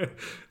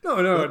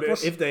 No.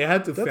 If they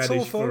had to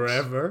vanish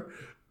forever,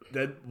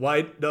 then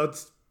why not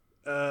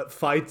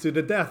fight to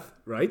the death,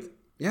 right?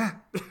 Yeah.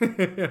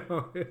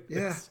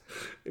 Yeah.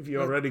 If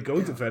you're already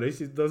going to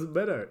vanish, it doesn't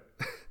matter.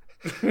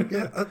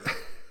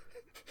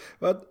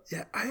 But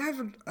I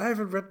haven't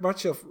read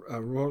much of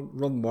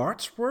Ron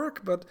Mart's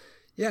work, but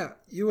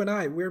you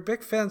and we're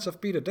big fans of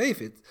Peter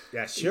David.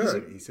 Yeah,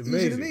 sure, he's amazing.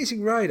 He's an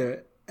amazing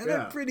writer, and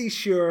I'm pretty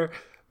sure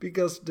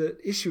because the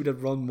issue that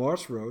Ron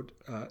Marz wrote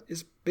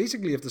is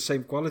basically of the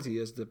same quality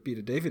as the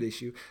Peter David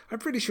issue. I'm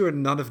pretty sure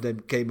none of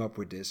them came up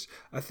with this.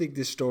 I think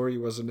this story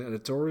was an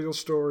editorial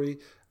story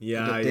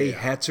that they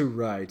had to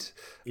write.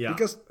 Yeah.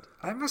 Because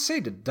I must say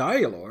the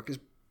dialogue is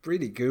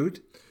pretty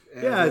good.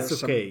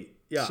 It's okay.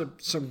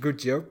 Some good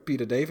joke.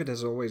 Peter David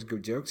has always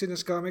good jokes in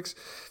his comics.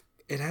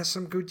 It has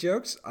some good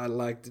jokes. I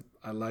like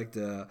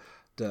the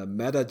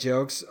meta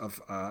jokes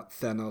of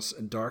Thanos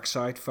and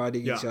Darkseid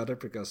fighting each other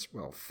because,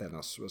 well,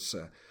 Thanos was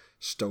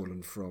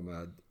stolen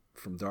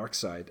from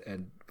Darkseid,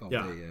 and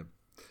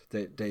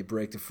they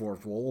break the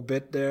fourth wall a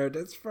bit there.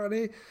 That's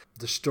funny.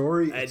 The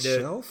story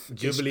itself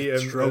Jubilee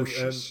is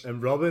atrocious.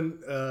 and Robin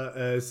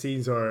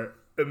scenes are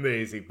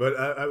amazing, but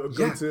I'm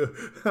going to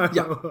We're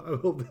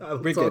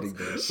getting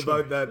there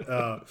about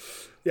that.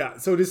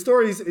 So the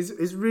story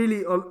is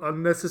really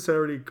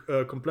unnecessarily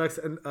complex,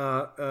 and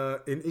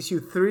in issue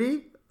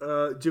 3,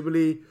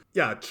 Jubilee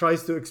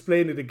tries to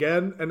explain it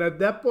again, and at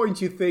that point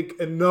you think,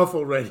 enough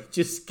already,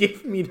 just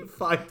give me the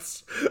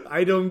fights.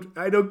 I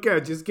don't care,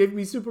 just give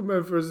me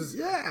Superman versus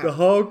the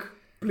Hulk,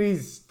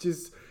 please.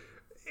 Just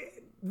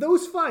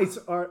those fights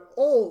are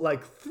all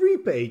like 3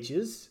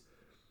 pages,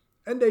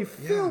 and they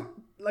fill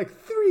like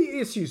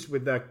 3 issues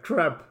with that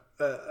crap,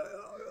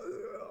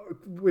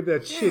 with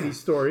that shitty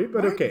story.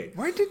 But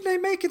why didn't they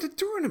make it a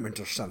tournament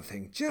or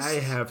something? I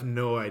have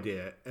no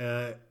idea.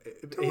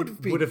 It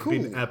would have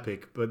been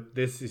epic, but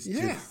this is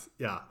just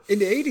In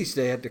the 80s,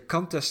 they had the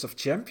Contest of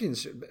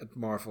Champions at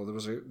Marvel.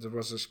 There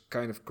was this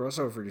kind of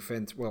crossover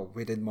event,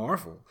 within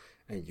Marvel,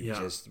 and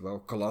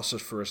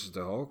Colossus versus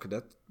the Hulk.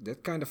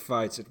 That kind of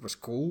fights, it was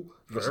cool.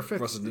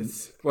 Perfect.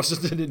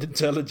 Wasn't an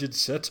intelligent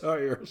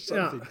satire or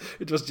something. Yeah.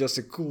 It was just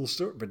a cool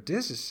story. But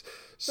this is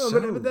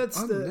but that's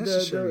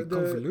unnecessary,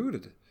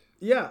 convoluted.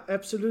 Yeah,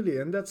 absolutely,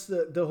 and that's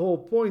the whole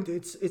point.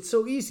 It's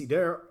so easy.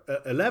 There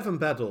are 11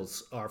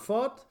 battles are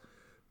fought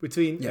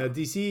between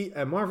DC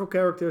and Marvel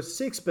characters.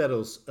 6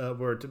 battles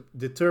were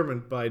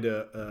determined by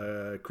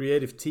the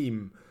creative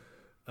team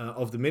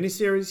of the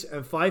miniseries,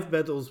 and 5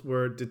 battles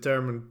were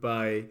determined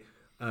by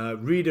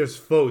readers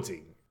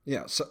voting.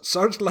 Yeah,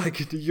 sounds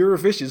like the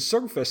Eurovision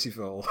Song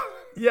Festival.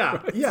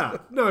 Yeah,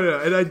 no,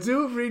 and I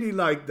do really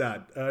like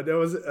that. There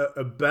was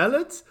a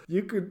ballot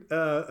you could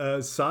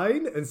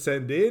sign and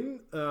send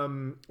in,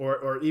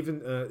 or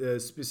even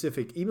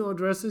specific email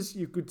addresses.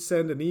 You could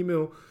send an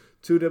email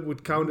to that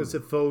would count as a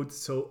vote.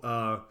 So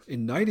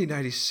in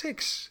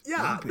 1996.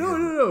 Yeah,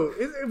 no,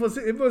 it was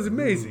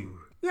amazing. Ooh.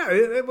 Yeah,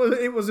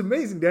 it was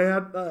amazing. They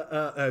had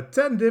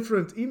 10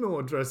 different email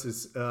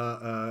addresses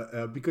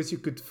because you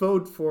could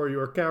vote for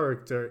your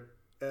character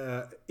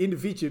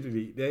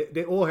individually.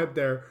 They all had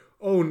their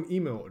own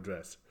email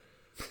address.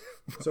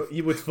 So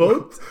you would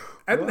vote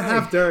and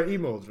have their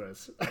email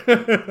address.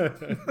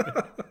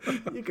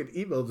 You could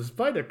email the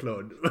Spider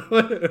Clone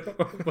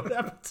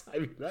whatever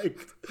time you like.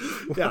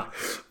 Yeah.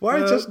 Why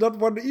just not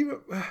one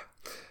email?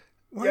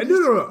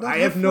 No. I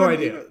have no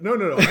idea. No.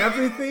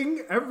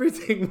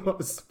 Everything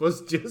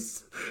was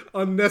just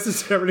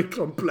unnecessarily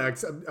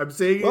complex. I'm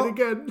saying it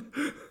again.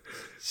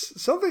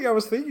 Something I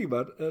was thinking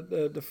about.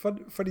 The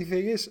funny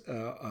thing is,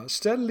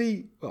 Stan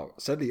Lee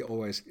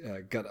always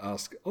got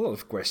asked a lot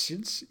of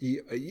questions. He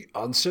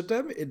answered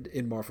them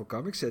in Marvel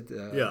Comics.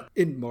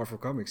 In Marvel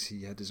Comics,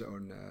 he had his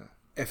own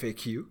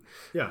FAQ.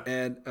 Yeah.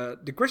 And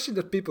the question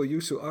that people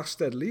used to ask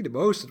Stan Lee the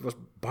most, it was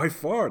by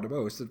far the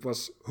most, it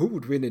was who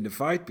would win in the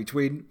fight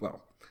between,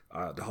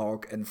 the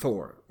Hulk and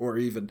Thor, or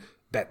even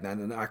Batman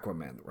and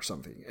Aquaman or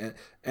something.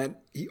 And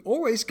he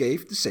always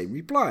gave the same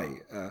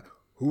reply.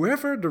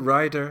 Whoever the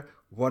writer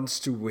wants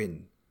to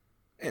win.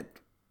 And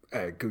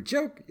good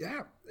joke.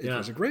 Yeah, it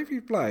was a great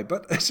reply.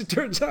 But as it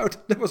turns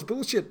out, that was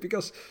bullshit,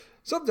 because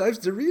sometimes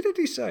the reader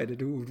decided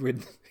who would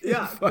win.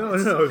 Yeah,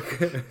 no,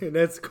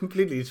 that's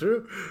completely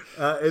true.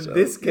 In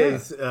this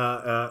case,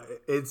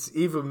 it's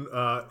even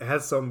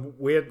has some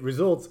weird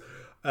results.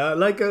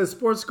 Like a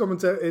sports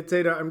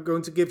commentator, I'm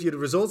going to give you the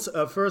results.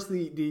 First,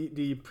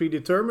 the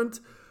predetermined.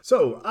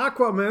 So,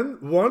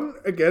 Aquaman won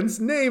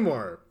against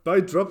Namor by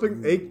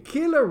dropping a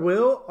killer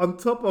whale on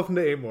top of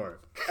Namor.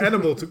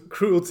 Animal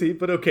cruelty,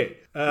 but okay.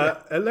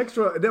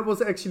 Elektra, that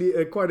was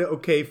actually quite an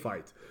okay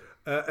fight.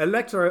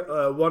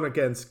 Elektra won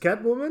against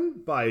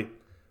Catwoman by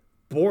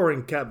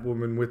boring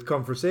Catwoman with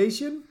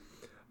conversation.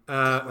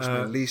 That was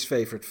my least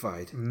favorite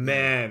fight.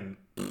 Man,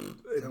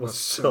 it was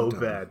so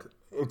bad.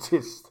 It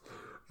just...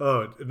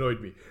 Oh, it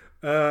annoyed me.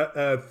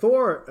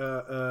 Thor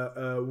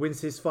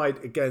wins his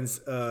fight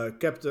against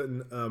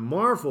Captain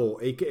Marvel,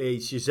 aka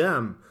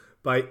Shazam,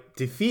 by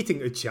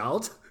defeating a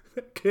child.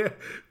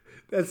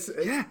 That's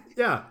a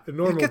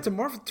normal. Captain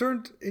Marvel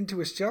turned into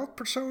his child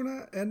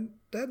persona, and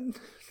then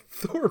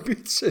Thor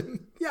beats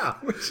him. Yeah,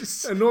 which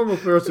is a normal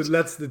person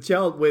lets the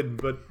child win,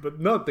 but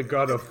not the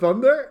God of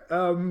Thunder.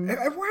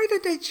 And why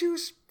did they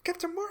choose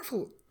Captain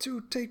Marvel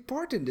to take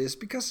part in this?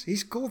 Because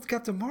he's called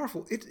Captain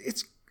Marvel.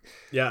 It's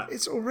Yeah.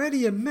 It's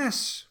already a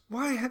mess.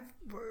 Why have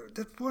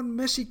that one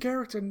messy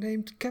character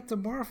named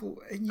Captain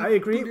Marvel? And you I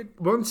agree. put it...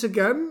 Once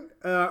again,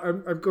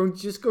 I'm going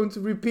to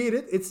repeat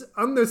it. It's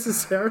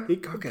unnecessarily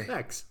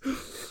complex.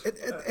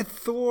 And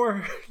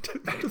Thor,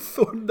 the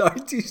Thor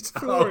 90s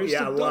Thor is the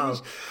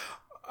dumbest.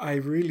 I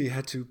really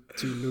had to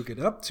look it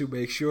up to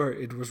make sure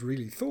it was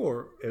really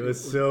Thor. It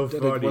was so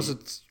funny.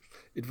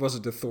 It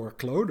wasn't a Thor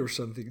clone or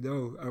something.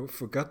 No, I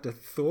forgot that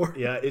Thor.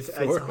 Yeah, it's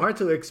hard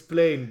to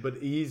explain, but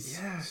he's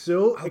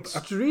so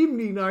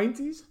extremely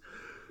 90s.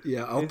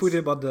 Yeah, I'll put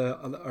him on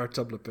our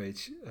Tumblr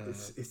page.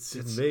 It's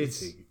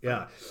amazing.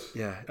 Yeah.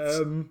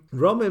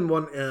 Robin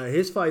won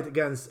his fight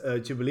against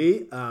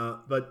Jubilee,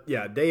 but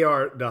yeah, they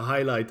are the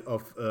highlight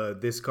of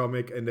this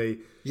comic, and they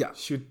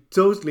should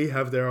totally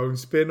have their own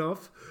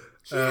spin-off,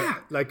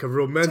 like a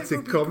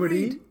romantic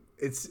comedy. Great.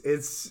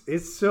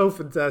 It's so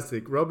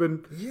fantastic.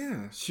 Robin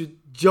should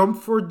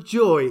jump for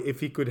joy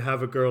if he could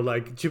have a girl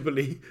like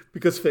Jubilee,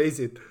 because face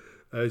it,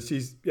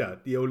 she's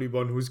the only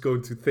one who's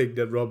going to think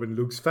that Robin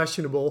looks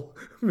fashionable,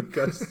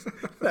 because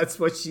that's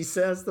what she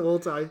says the whole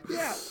time.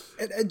 Yeah,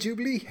 and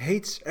Jubilee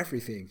hates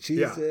everything.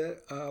 She's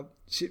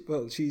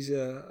she's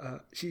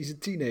a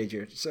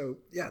teenager, so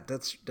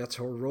that's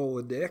her role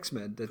in the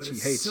X-Men. That she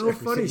hates. So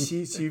everything.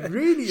 funny. She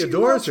really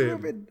adores him.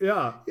 Robin.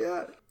 Yeah.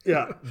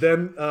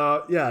 Then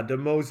the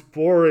most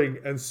boring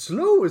and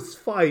slowest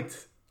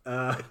fight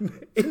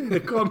in the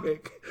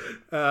comic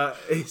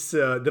is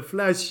the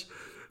Flash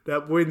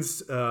that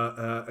wins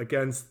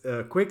against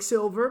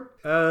Quicksilver.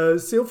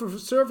 Silver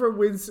Surfer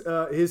wins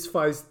his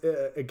fight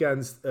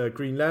against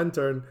Green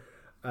Lantern,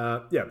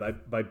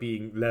 by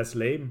being less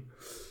lame.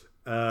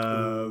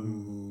 There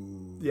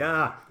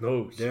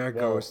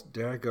goes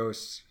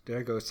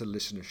the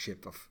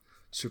listenership of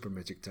Super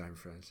Magic Time,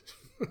 Francis.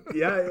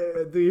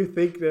 Do you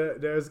think that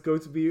there's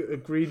going to be a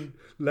Green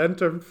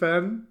Lantern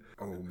fan?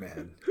 Oh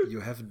man,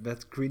 you haven't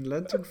met Green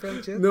Lantern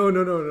fans yet? No,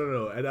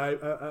 and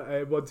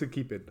I want to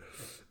keep it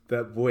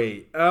that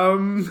way.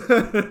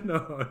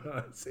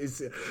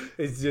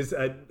 It's just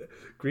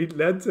Green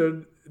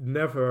Lantern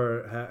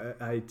never.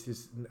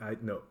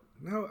 No.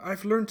 No,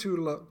 I've learned to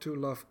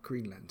love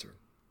Green Lantern.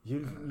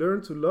 You've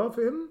learned to love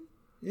him?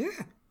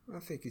 Yeah, I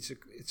think it's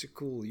a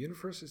cool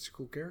universe. It's a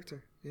cool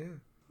character. Yeah.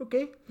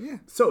 Okay. Yeah.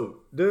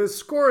 So the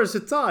score is a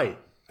tie.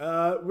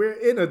 We're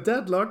in a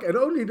deadlock, and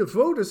only the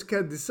voters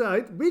can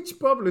decide which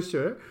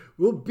publisher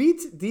will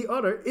beat the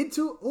other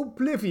into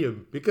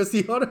oblivion, because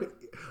the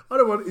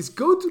other one is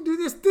going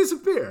to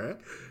disappear.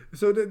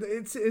 So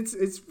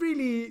it's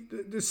really,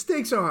 the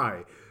stakes are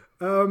high.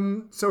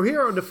 So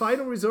here are the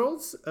final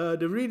results.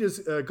 The readers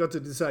got to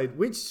decide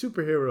which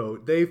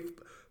superhero they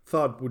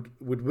thought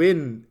would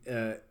win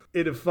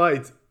in a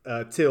fight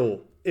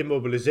till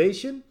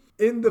immobilization.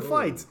 In the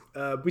fight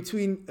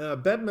between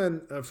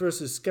Batman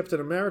versus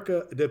Captain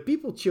America, the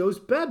people chose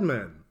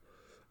Batman.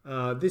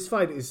 This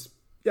fight is,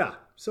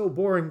 so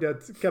boring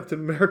that Captain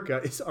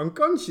America is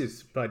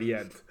unconscious by the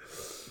end.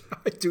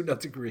 I do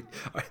not agree.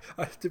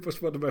 It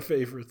was one of my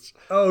favorites.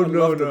 Oh,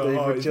 no. They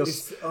were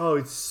just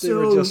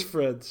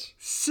friends.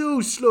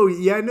 So slow.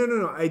 Yeah,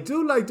 no. I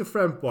do like the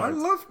friend part.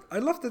 I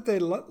love that they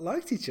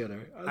liked each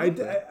other. I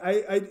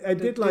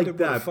did like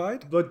that.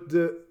 Fight. But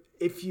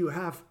if you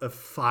have a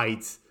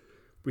fight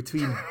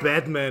between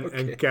Batman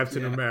and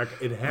Captain America,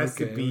 it has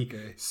to be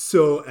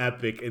so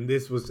epic. And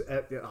this was,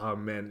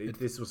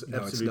 this was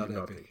absolutely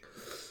nothing.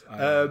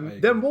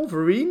 Then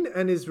Wolverine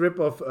and his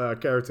rip-off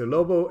character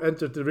Lobo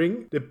entered the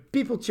ring. The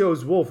people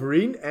chose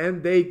Wolverine,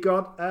 and they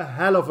got a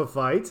hell of a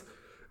fight,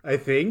 I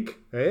think.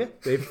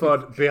 They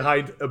fought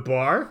behind a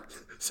bar,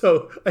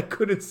 so I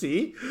couldn't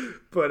see,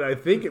 but I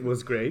think it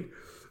was great.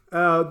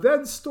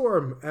 Then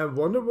Storm and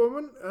Wonder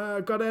Woman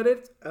got at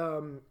it.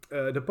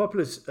 The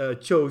populace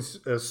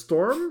chose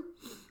Storm,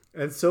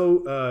 and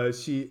so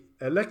she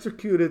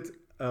electrocuted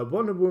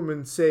Wonder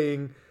Woman,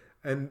 saying,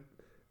 and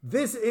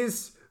this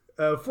is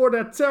for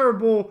that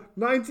terrible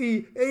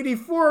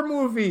 1984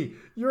 movie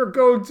you're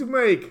going to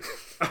make.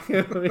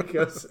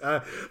 Because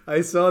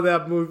I saw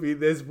that movie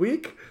this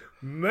week.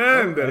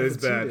 Man, that is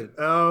bad.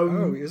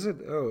 Is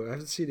it? Oh, I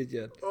haven't seen it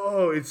yet.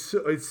 Oh, it's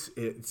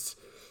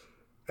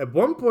at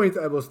one point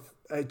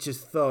I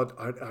just thought,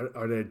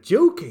 are they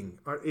joking?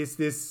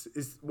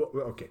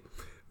 Okay?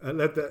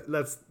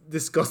 Let's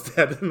discuss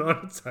that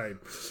another time.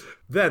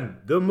 Then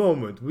the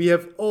moment we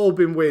have all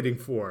been waiting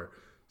for.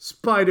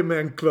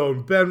 Spider-Man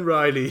clone Ben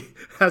Reilly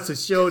has a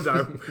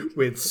showdown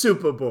with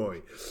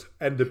Superboy.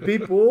 And the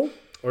people,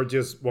 or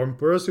just one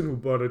person who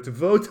bothered to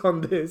vote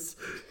on this,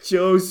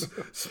 chose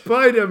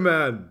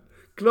Spider-Man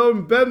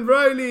clone Ben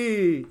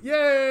Reilly.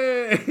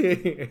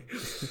 Yay!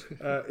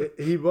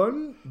 He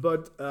won,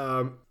 but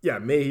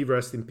may he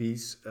rest in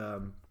peace.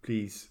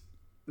 Please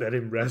let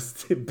him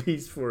rest in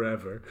peace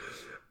forever.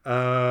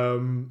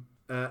 And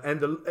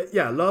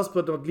last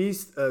but not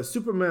least,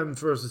 Superman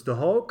versus the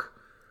Hulk.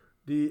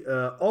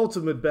 The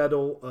ultimate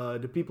battle,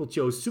 the people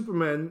chose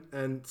Superman,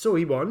 and so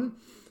he won,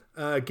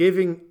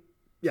 giving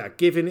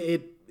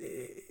it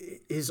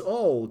his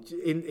all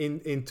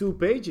in 2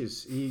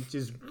 pages. He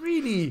just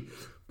really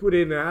put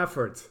in an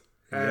effort.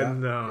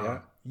 And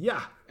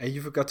yeah. And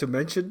you forgot to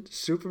mention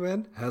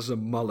Superman has a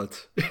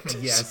mullet.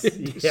 Yes,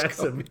 he has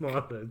a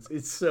mullet.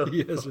 It's so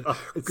he has a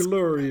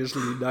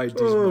gloriously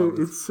 90s mullet.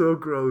 It's so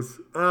gross.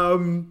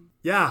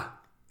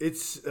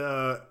 It's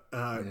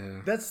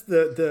that's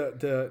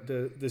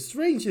the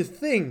strangest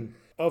thing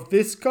of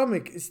this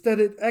comic is that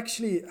it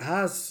actually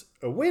has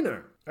a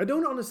winner. I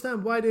don't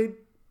understand why they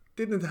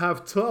didn't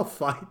have 12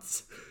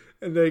 fights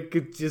and they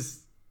could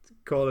just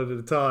call it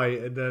a tie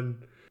and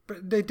then.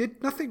 But they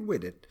did nothing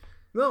with it.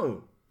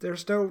 No.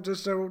 There's no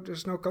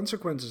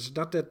consequences.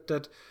 Not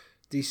that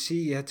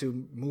DC had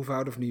to move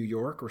out of New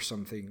York or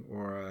something,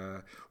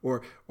 or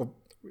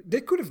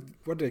they could have.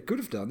 What they could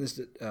have done is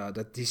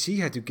that DC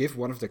had to give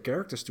one of their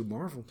characters to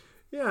Marvel.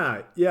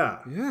 Yeah.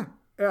 That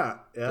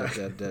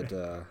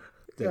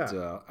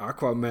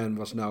Aquaman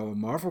was now a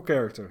Marvel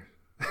character.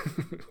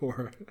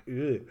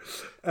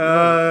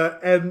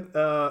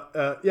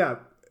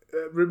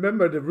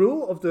 Remember the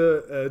rule of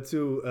the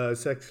two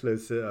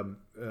sexless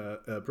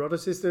brother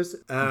sisters.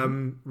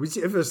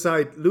 Whichever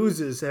side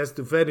loses has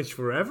to vanish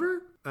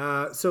forever.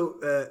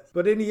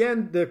 But in the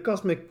end, the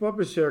cosmic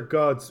publisher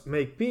gods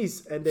make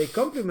peace, and they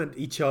complement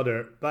each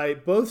other by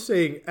both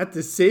saying at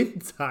the same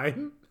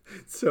time,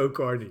 so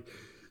corny,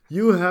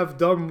 "You have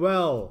done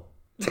well."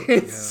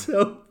 It's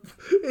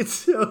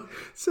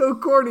so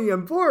corny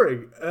and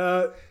boring.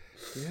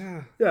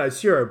 Yeah,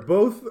 sure.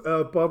 Both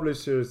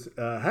publishers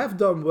have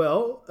done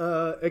well,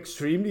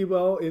 extremely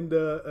well in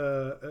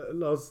the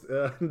last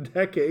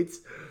decades,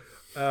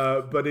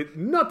 but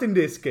not in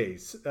this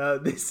case.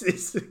 This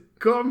is a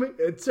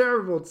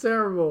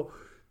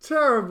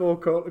terrible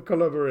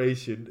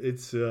collaboration.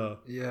 It's The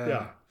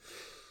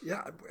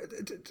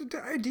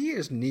idea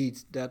is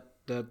neat that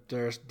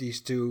there's these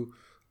two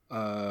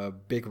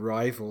big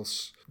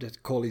rivals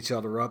that call each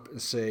other up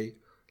and say,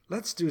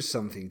 let's do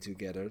something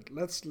together.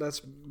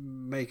 Let's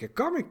make a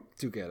comic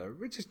together.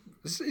 Which is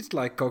it's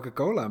like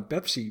Coca-Cola and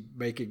Pepsi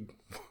making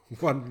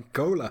one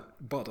cola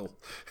bottle,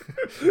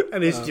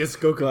 and it's just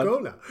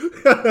Coca-Cola,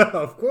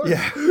 of course.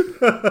 Yeah.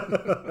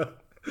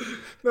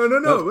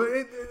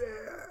 No.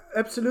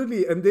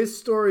 Absolutely, and this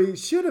story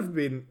should have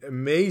been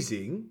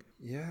amazing.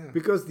 Yeah.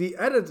 Because the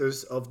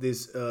editors of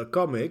this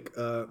comic,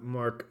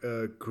 Mark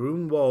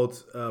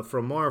Gruenwald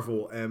from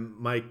Marvel and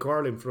Mike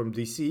Carlin from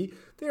DC,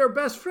 they are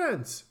best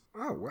friends.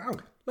 Oh, wow.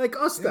 Like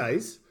us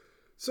guys.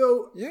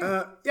 So,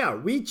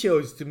 we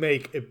chose to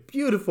make a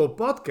beautiful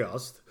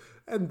podcast,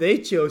 and they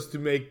chose to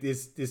make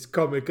this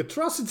comic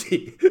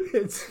atrocity.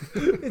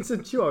 It's a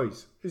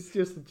choice. It's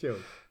just a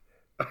choice.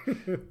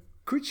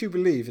 Could you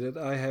believe that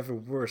I have a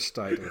worse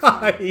title?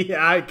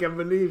 Yeah, I can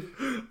believe.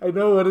 I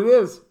know what it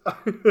is.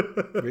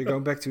 We're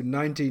going back to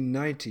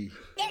 1990.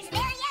 There's a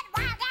myriad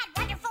wild and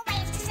wonderful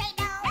ways to say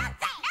no. No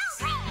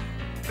thanks. No way.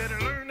 Better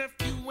learn a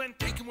few and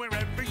take them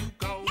wherever you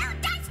go. No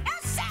thanks, no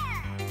sir.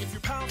 If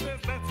your pal says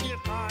let's get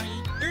high,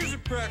 Here's a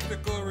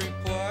practical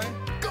reply.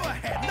 go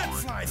ahead,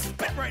 let's fly,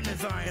 spit right in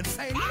his eye and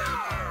say no.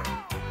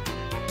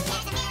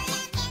 There's a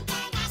myriad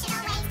international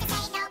ways to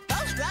say no.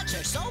 Those drugs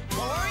are so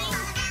boring.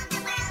 All around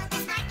the world, the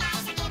smart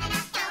guys are giving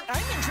up dope.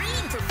 I'm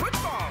intriguing for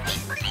football.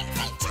 People in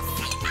they just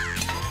say no.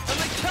 And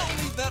they tell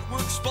me that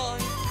works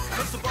fine.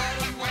 But the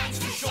bottom line's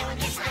to show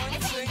me spine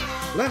and say no.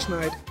 Last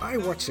night I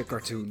watched a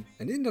cartoon,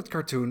 and in that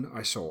cartoon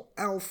I saw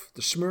Alf,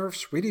 the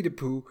Smurfs, Winnie the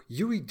Pooh,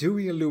 Huey,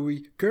 Dewey and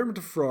Louie, Kermit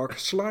the Frog,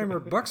 Slimer,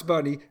 Bugs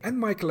Bunny and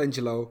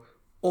Michelangelo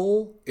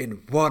all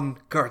in one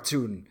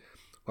cartoon.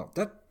 Well,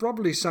 that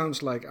probably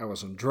sounds like I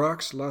was on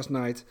drugs last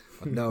night,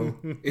 but no,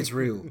 it's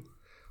real.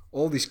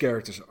 All these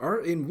characters are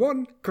in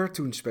one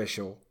cartoon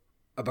special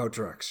about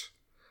drugs.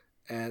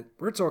 And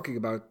we're talking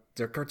about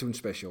their cartoon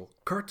special,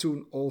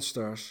 Cartoon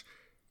All-Stars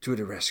to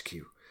the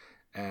Rescue.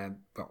 And,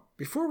 well,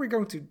 before we're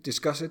going to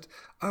discuss it,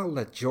 I'll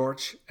let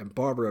George and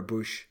Barbara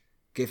Bush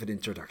give an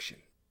introduction.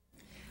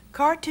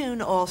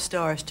 Cartoon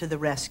All-Stars to the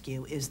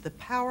Rescue is the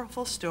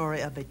powerful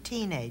story of a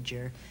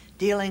teenager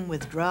dealing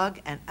with drug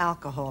and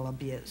alcohol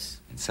abuse.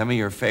 And some of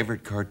your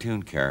favorite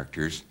cartoon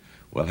characters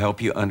will help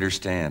you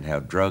understand how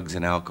drugs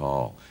and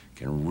alcohol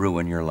can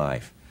ruin your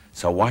life.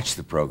 So watch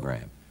the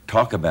program.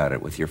 Talk about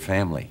it with your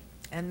family.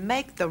 And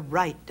make the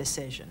right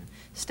decision.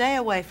 Stay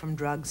away from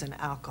drugs and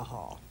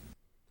alcohol.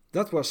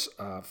 That was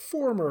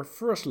former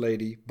First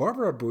Lady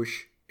Barbara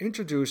Bush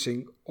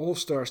introducing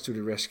All-Stars to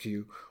the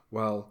Rescue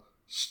while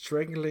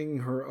strangling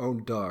her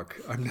own dog.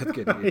 I'm not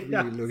kidding. It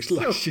really looks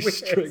like so she's weird.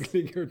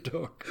 strangling her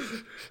dog.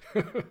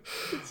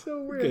 It's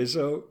so weird. Okay,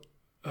 so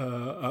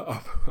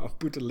I'll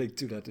put a link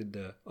to that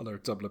on our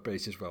Tumblr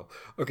page as well.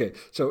 Okay,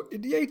 so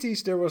in the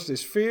 80s there was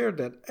this fear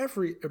that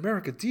every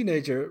American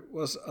teenager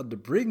was on the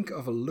brink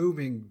of a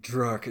looming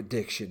drug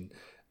addiction.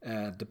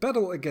 And the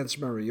battle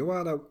against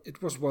marijuana,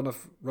 it was one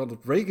of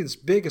Ronald Reagan's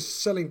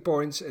biggest selling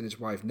points, and his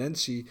wife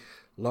Nancy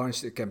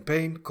launched a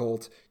campaign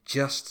called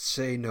Just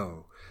Say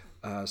No.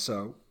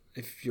 So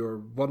if you're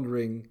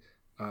wondering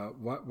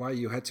why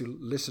you had to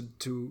listen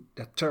to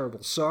that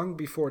terrible song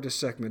before this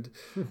segment,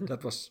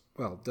 that was,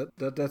 well,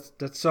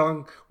 that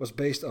song was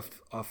based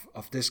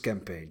off this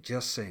campaign,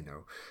 Just Say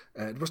No.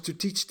 It was to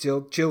teach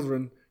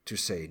children to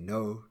say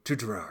no to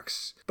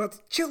drugs.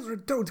 But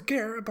children don't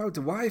care about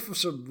the wife of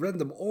some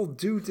random old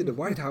dude in the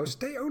White House.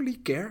 They only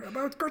care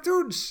about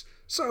cartoons.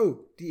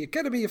 So, the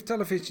Academy of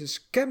Television's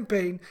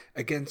campaign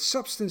against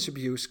substance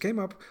abuse came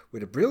up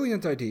with a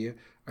brilliant idea,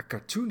 a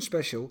cartoon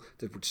special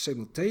that would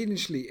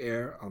simultaneously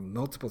air on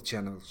multiple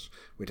channels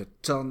with a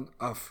ton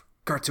of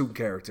cartoon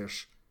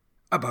characters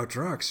about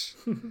drugs.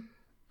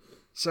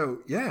 So,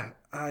 yeah,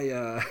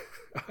 I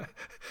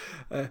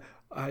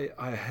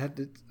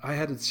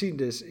hadn't seen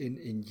this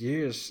in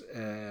years.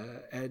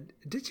 And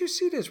did you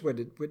see this when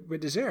it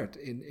this aired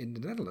in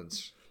the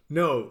Netherlands?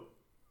 No,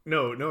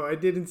 I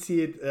didn't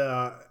see it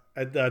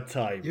at that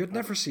time. You had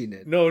never seen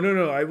it? No.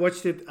 I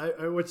watched it.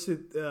 I watched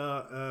it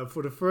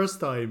for the first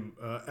time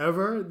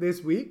ever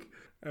this week.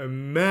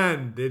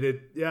 Man, did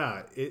it!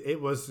 Yeah,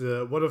 it was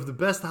one of the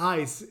best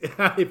highs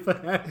I've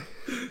had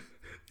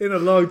in a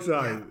long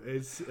time. Yeah.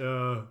 It's.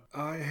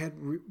 I had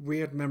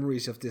weird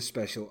memories of this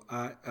special.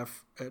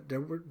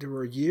 There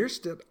were years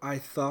that I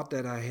thought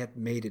that I had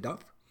made it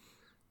up.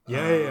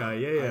 Yeah.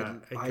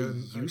 I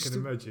used to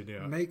imagine,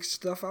 yeah. make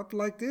stuff up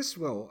like this.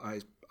 Well,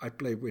 I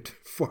play with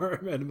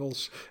farm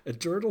animals and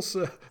turtles.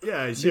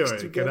 Yeah, sure,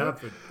 it can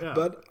happen. Yeah.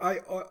 But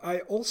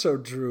I also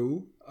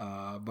drew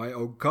my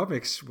own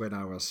comics when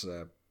I was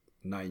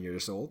 9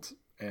 years old,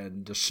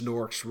 and the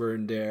Snorks were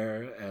in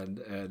there,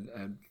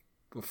 and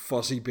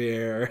Fuzzy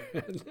Bear,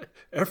 and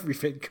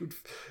everything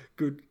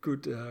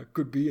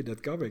could be in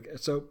that comic.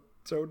 So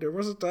there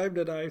was a time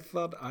that I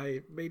thought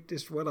I made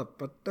this one up,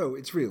 but no,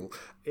 it's real.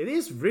 It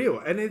is real,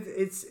 and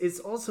it's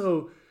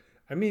also.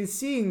 I mean,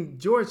 seeing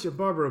George and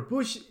Barbara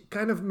Bush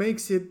kind of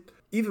makes it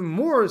even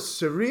more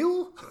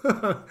surreal.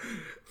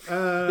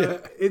 Yeah.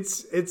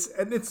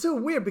 It's so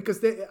weird because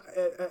they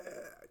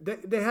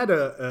had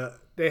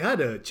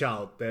a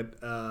child that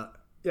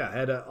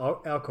had an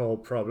alcohol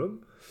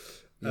problem.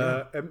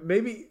 Yeah. And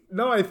maybe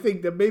now I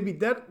think that maybe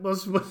that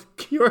was what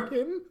cured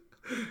him.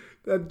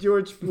 That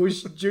George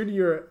Bush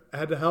Jr.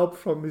 had help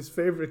from his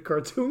favorite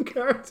cartoon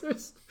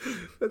characters.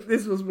 That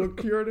this was what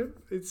cured him.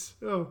 It's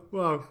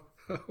wow.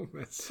 Oh,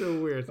 man. So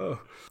weird.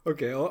 Oh,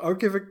 okay, I'll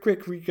give a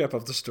quick recap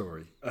of the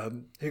story.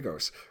 Here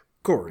goes.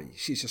 Corey,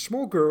 she's a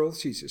small girl.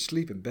 She's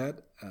asleep in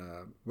bed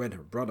when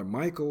her brother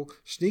Michael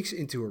sneaks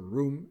into her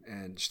room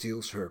and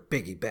steals her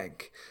piggy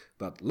bank.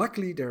 But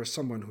luckily there's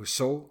someone who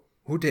saw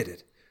who did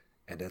it.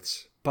 And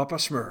that's Papa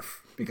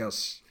Smurf.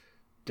 Because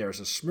there's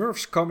a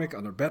Smurfs comic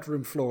on her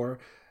bedroom floor.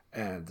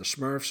 And the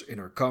Smurfs in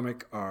her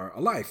comic are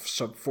alive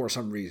for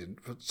some reason.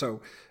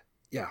 So...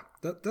 yeah,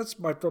 that's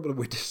my problem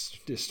with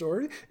this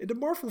story. In the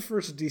Marvel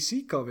vs.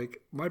 DC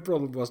comic, my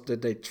problem was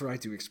that they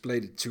tried to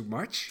explain it too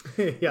much.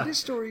 Yeah. In this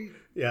story,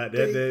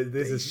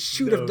 they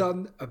should have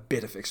done a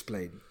bit of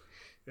explaining.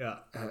 Yeah,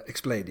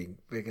 explaining,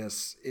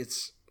 because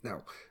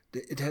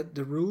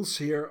the rules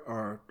here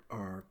are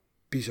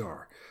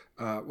bizarre.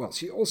 Well,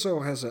 she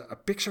also has a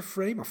picture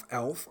frame of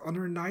Elf on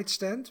her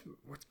nightstand.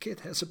 What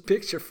kid has a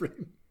picture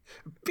frame?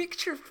 A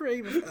picture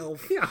frame of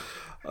Elf. Yeah.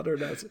 Other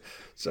than that,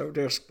 so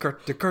there's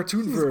the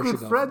cartoon She's version.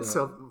 Good friends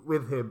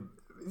with him.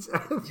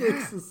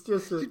 It's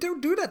just you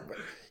don't do that.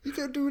 You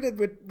don't do that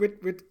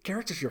with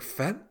characters you're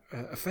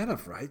a fan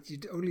of, right? You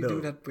only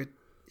do that with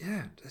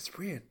that's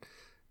weird.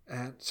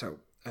 And so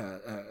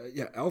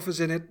Elf is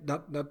in it,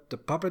 not the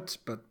puppet,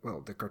 but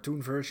the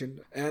cartoon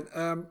version. And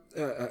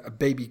a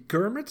baby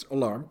Kermit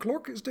alarm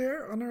clock is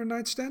there on her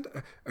nightstand.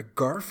 A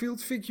Garfield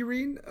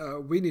figurine,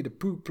 Winnie the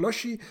Pooh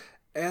plushie,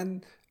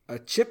 and a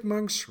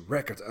Chipmunks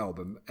record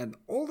album. And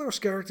all those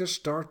characters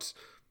start,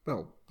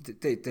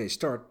 they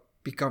start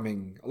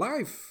becoming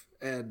alive.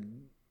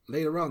 And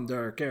later on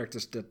there are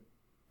characters that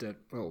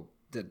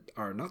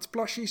are not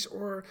plushies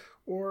or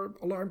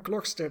alarm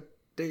clocks, that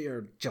they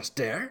are just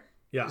there.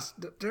 Yeah.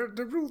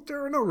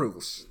 There are no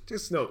rules.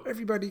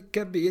 Everybody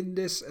can be in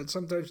this, and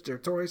sometimes they're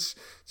toys,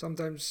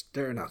 sometimes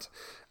they're not.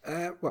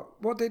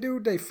 What they do,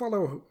 they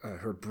follow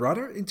her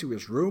brother into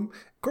his room.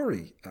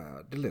 Corey,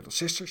 the little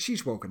sister,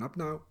 she's woken up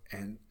now,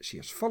 and she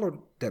has followed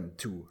them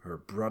to her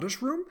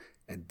brother's room,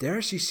 and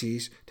there she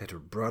sees that her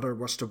brother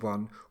was the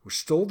one who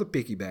stole the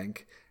piggy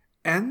bank,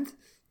 and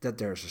that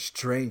there's a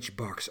strange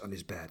box on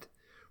his bed,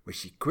 which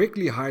she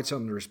quickly hides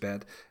under his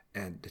bed,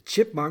 and the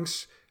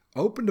chipmunks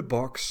open the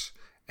box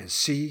and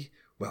see,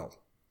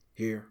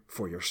 here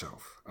for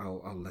yourself.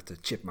 I'll let the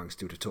chipmunks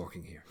do the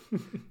talking here.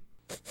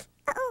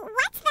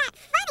 What's that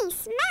funny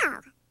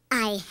smell?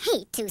 I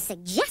hate to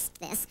suggest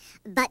this,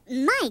 but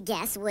my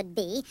guess would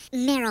be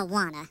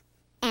marijuana,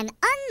 an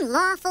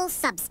unlawful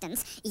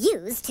substance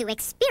used to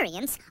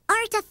experience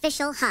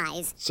artificial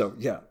highs. So,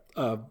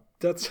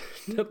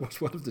 that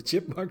was one of the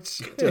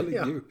chipmunks telling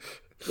you,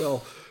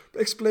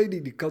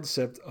 explaining the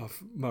concept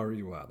of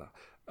marijuana.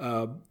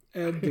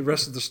 And the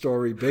rest of the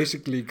story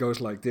basically goes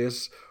like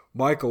this.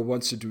 Michael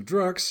wants to do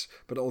drugs,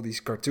 but all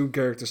these cartoon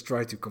characters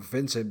try to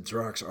convince him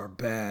drugs are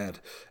bad.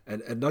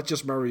 And not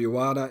just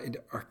marijuana. In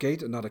the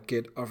arcade, another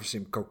kid offers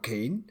him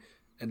cocaine.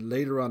 And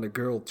later on, a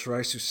girl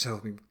tries to sell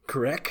him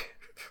crack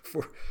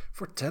for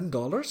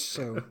 $10.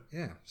 So,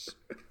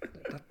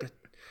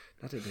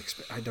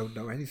 I don't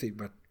know anything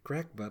about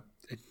crack, but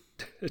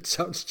it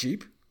sounds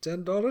cheap,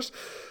 $10.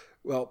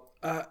 Well,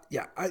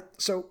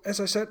 So as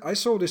I said, I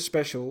saw this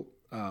special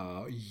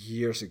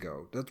years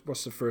ago. That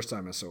was the first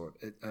time I saw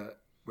it.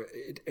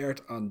 It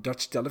aired on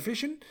Dutch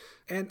television,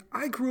 and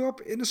I grew up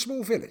in a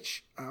small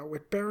village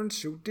with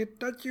parents who did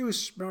not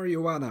use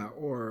marijuana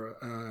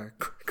or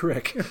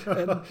crack.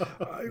 And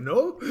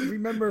No?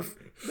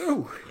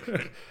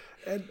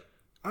 And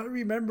I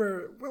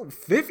remember,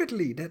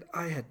 vividly that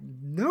I had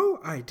no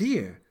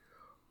idea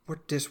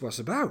what this was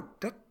about.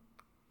 That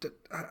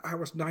I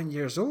was 9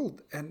 years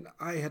old, and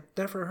I had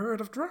never heard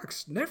of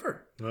drugs.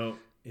 Never. Well,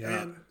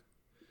 yeah. And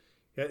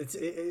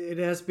it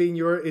has been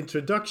your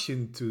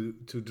introduction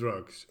to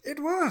drugs. it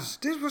was.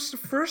 This was the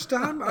first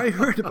time I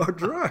heard about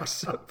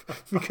drugs.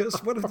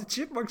 Because one of the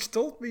chipmunks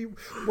told me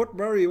what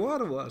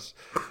marijuana was.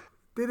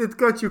 Did it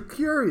got you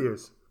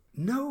curious?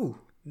 No.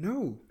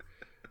 The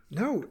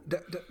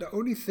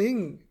only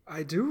thing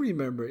I do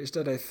remember is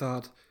that I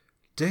thought,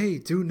 they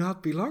do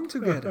not belong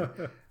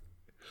together.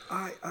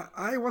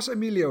 I was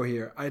Emilio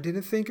here. I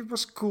didn't think it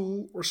was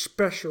cool or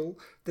special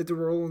that they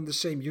were all in the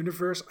same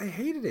universe. I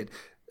hated it.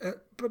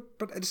 But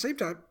at the same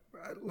time,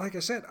 like I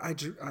said,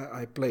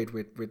 I played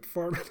with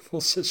farm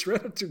animals and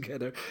Shredder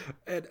together,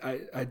 and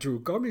I drew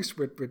comics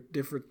with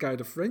different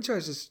kind of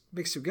franchises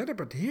mixed together.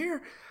 But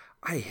here,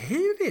 I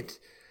hated it.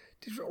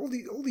 These were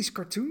all these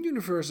cartoon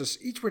universes,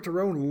 each with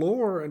their own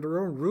lore and their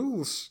own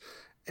rules.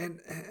 And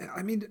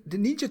I mean, the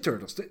Ninja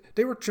Turtles,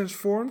 they were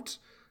transformed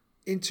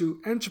into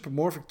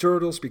anthropomorphic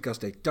turtles because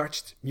they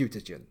touched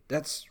mutagen.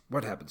 That's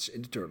what happens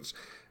in the Turtles.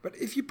 But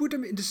if you put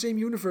them in the same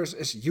universe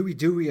as Huey,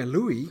 Dewey, and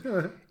Louie,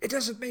 it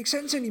doesn't make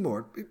sense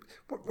anymore.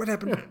 What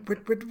happened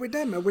with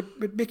them?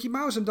 With Mickey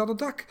Mouse and Donald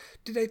Duck?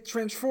 Did they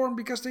transform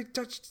because they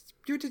touched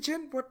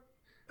mutagen? What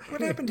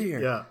happened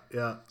here?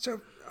 Yeah.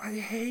 So I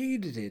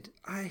hated it.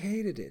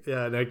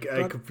 Yeah, and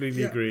I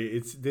completely agree.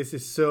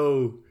 It's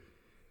so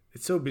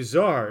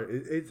bizarre.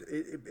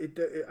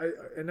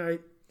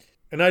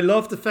 And I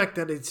love the fact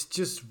that it's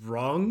just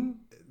wrong.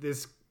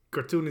 This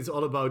cartoon is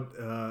all about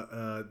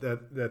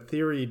that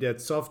theory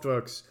that soft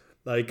drugs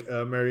like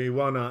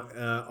marijuana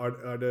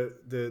are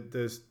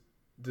the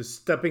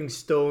stepping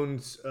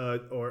stones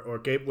or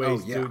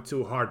gateways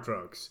to hard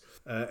drugs.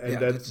 And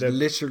that's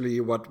literally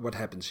what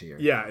happens here.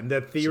 Yeah, and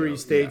that theory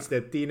states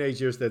that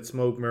teenagers that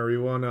smoke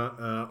marijuana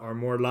are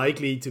more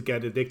likely to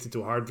get addicted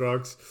to hard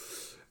drugs.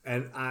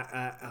 And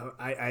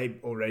I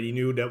already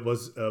knew that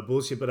was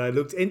bullshit, but I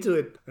looked into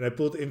it and I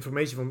pulled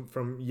information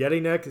from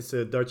Jelinek. It's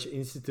a Dutch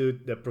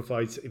institute that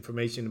provides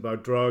information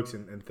about drugs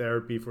and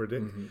therapy for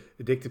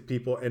addicted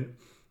people. And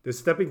the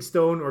stepping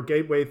stone or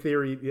gateway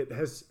theory, it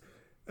has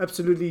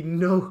absolutely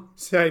no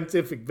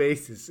scientific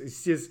basis.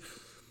 It's just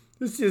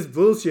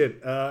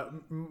bullshit.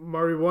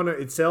 Marijuana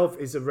itself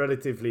is a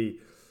relatively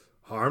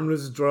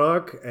harmless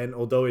drug, and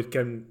although it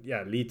can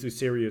lead to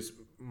serious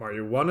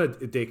marijuana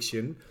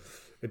addiction,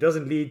 it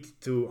doesn't lead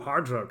to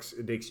hard drugs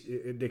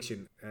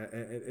addiction.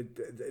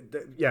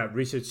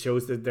 Research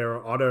shows that there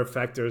are other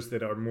factors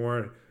that are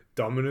more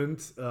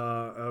dominant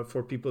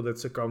for people that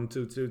succumb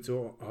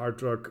to hard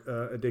drug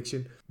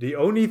addiction. The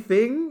only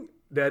thing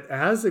that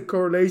has a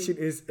correlation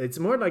is it's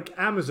more like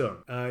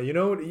Amazon.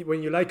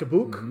 When you like a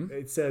book,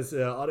 it says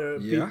other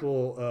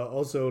people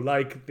also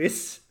like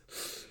this.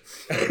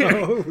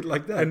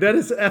 Like that. And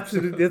that's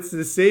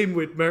the same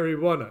with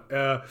marijuana.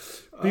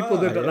 People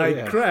that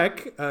like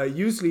crack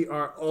usually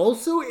are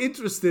also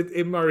interested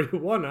in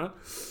marijuana,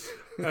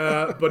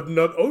 but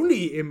not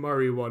only in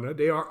marijuana,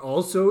 they are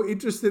also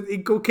interested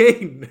in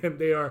cocaine, and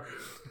they are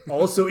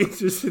also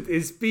interested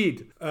in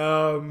speed.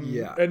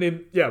 And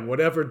in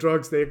whatever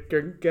drugs they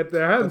can get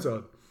their hands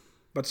on.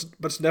 But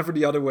it's never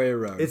the other way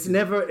around. It's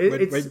never.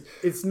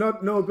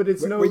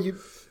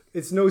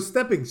 It's no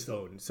stepping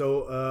stone.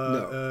 So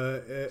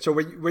no. So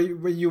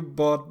when you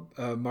bought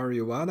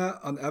marijuana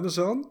on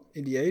Amazon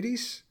in the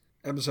 80s,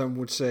 Amazon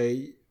would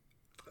say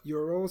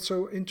you're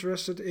also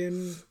interested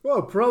in.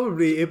 Well,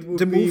 probably it would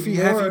the be movie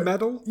more, Heavy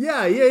Metal.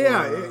 Yeah.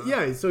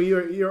 So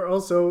you're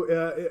also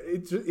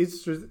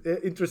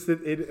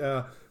interested in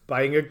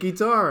buying a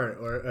guitar,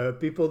 or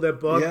people that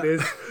bought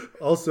this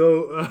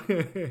also.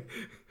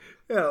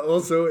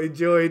 Also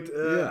enjoyed,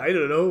 I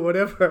don't know,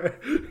 whatever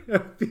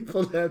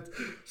people that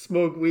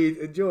smoke weed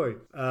enjoy.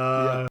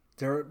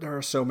 There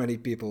are so many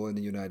people in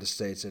the United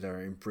States that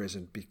are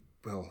imprisoned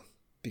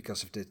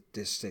because of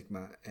this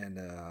stigma and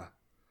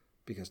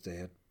because they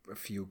had a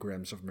few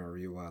grams of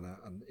marijuana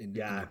in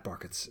their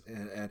pockets.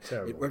 And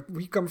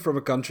we come from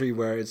a country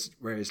where it's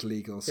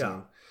legal,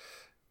 so...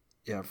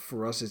 Yeah,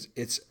 for us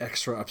it's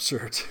extra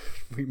absurd,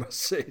 we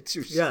must say,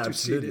 to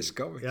see this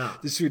comic,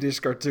 to see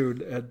this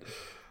cartoon,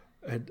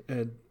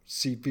 and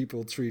see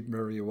people treat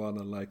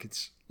marijuana like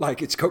it's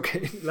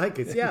cocaine. like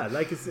it's a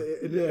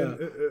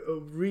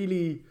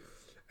really.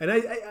 And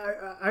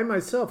I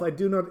myself, I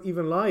do not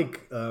even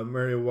like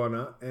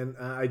marijuana, and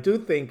I do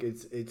think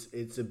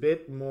it's a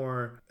bit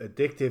more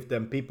addictive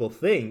than people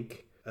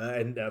think.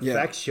 And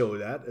facts show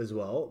that as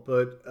well,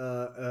 but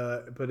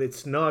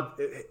it's not.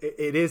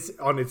 It is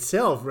on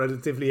itself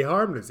relatively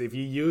harmless if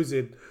you use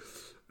it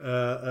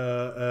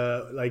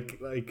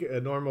like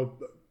a normal.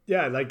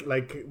 Yeah,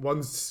 like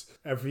once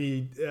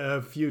every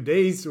few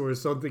days or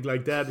something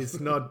like that. It's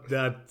not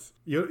that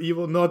you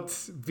will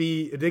not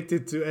be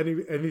addicted to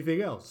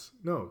anything else.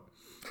 No.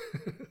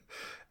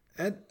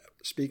 And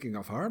speaking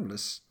of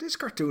harmless, this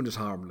cartoon is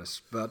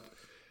harmless, but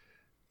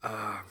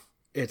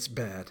it's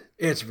bad.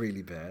 It's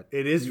really bad.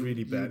 It is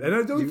really bad. And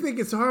I don't think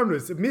it's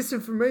harmless.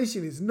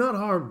 Misinformation is not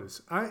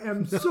harmless. I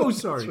am so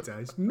sorry,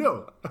 Thijs.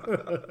 No.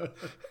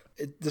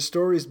 The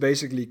story is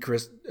basically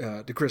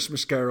the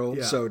Christmas Carol.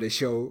 Yeah. So they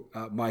show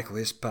Michael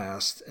his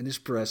past and his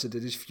present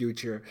and his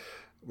future,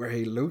 where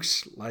he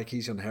looks like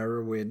he's on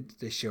heroin.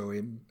 They show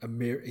him a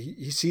mirror.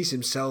 He sees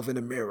himself in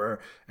a mirror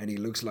and he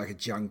looks like a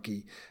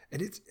junkie.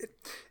 And it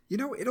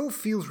all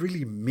feels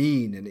really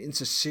mean and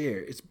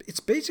insincere. It's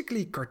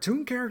basically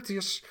cartoon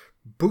characters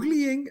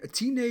bullying a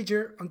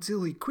teenager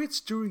until he quits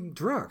doing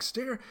drugs.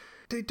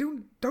 They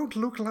don't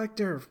look like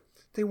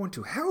they want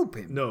to help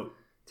him. No.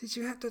 Did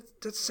you have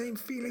that same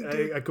feeling?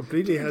 I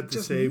completely had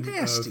the same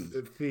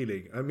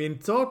feeling. I mean,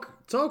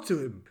 talk to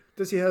him.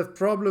 Does he have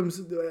problems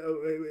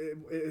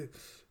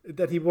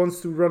that he wants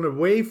to run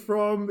away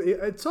from?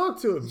 Talk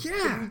to him.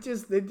 Yeah.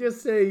 They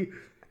just say,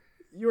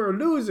 you're a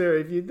loser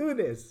if you do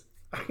this.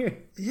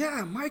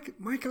 Yeah,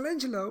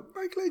 Michelangelo,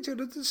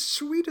 the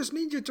sweetest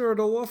Ninja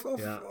Turtle of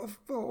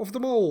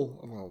them all.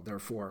 Well,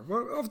 therefore,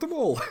 of them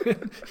all.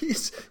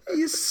 he's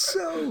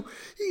so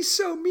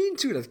mean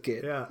to that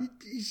kid. Yeah.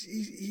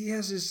 He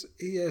has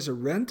a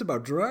rant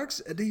about drugs,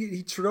 and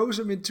he throws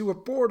him into a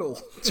portal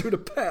to the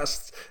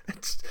past.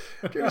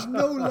 There's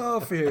no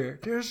love here.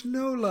 There's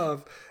no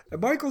love.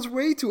 And Michael's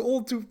way too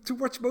old to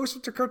watch most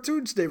of the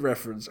cartoons they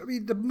reference. I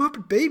mean, the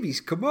Muppet Babies.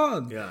 Come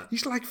on. Yeah.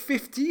 He's like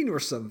 15 or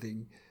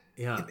something.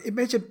 Yeah.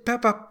 Imagine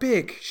Peppa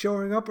Pig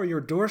showing up on your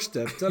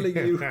doorstep telling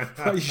you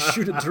how you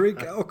shouldn't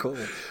drink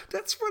alcohol.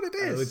 That's what it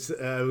is.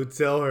 I would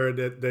tell her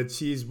that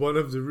she's one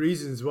of the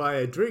reasons why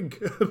I drink,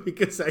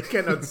 because I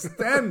cannot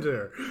stand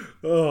her.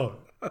 Oh,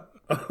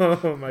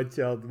 my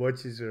child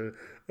watches her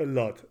a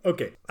lot.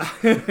 Okay.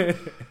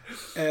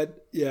 And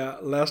yeah,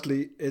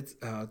 lastly,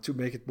 to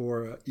make it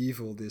more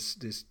evil, this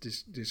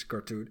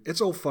cartoon, it's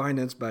all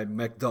financed by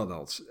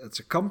McDonald's. It's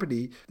a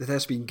company that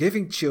has been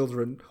giving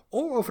children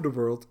all over the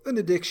world an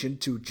addiction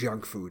to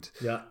junk food.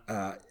 Yeah.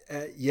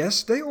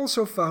 Yes, they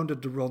also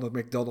founded the Ronald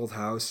McDonald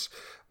House,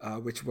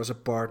 which was a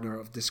partner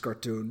of this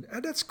cartoon,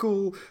 and that's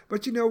cool.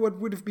 But you know what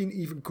would have been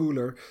even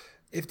cooler?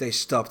 If they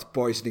stopped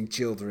poisoning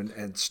children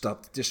and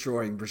stopped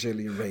destroying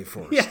Brazilian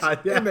rainforests.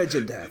 Yeah.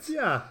 Imagine that.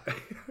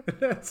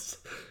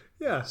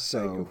 Yeah.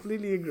 So, I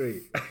completely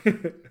agree.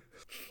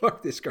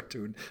 Fuck this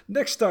cartoon.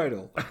 Next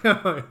title.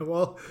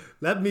 Well,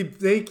 let me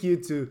take you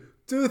to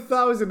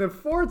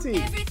 2014.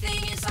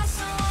 Everything is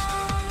awesome.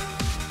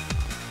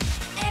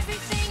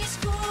 Everything is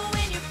cool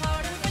when you're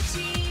part of a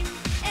team.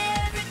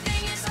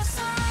 Everything is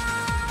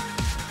awesome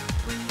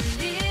when we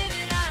live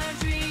in our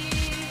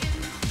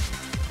dream.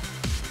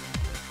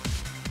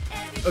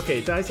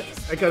 Okay, Thijs,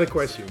 I got a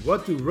question.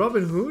 What do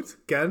Robin Hood,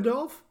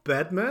 Gandalf,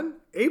 Batman,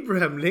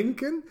 Abraham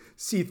Lincoln,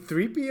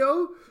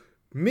 C-3PO,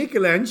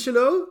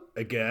 Michelangelo,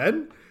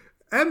 again,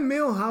 and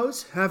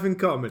Milhouse have in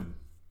common?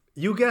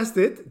 You guessed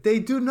it, they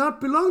do not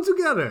belong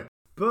together.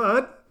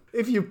 But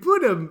if you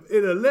put them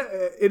in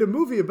a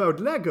movie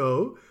about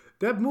Lego,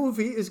 that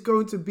movie is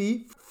going to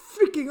be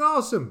freaking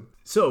awesome.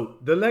 So,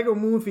 the Lego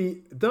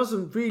movie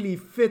doesn't really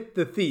fit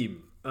the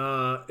theme.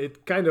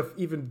 It kind of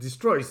even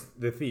destroys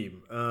the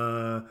theme.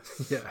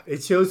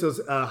 It shows us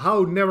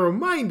how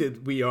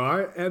narrow-minded we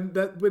are, and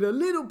that with a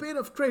little bit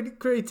of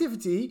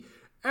creativity,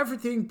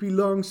 everything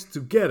belongs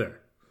together.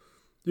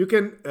 You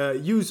can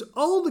use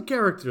all the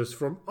characters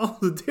from all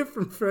the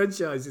different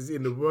franchises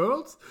in the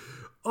world.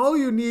 All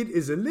you need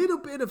is a little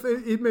bit of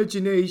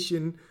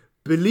imagination,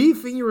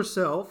 belief in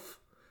yourself,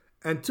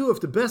 and two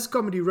of the best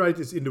comedy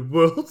writers in the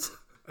world,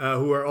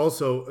 who are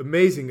also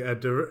amazing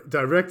at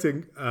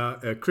directing,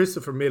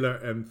 Christopher Miller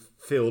and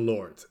Phil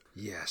Lord.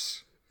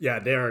 Yes. Yeah,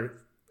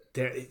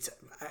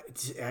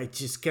 I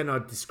just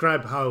cannot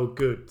describe how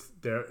good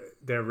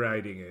their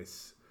writing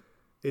is.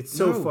 It's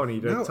so funny.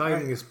 Their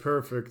timing is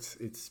perfect.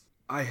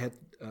 I had,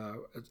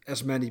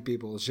 as many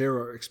people,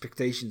 zero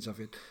expectations of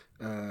it.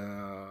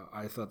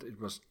 I thought it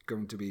was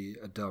going to be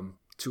a dumb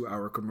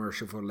 2-hour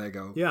commercial for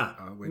Lego. Yeah,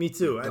 me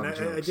too. And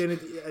I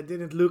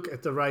didn't look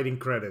at the writing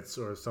credits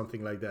or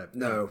something like that.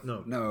 No.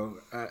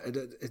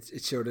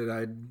 It showed that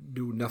I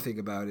knew nothing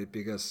about it,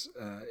 because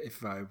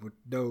if I would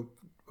know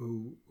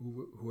who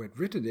had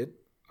written it,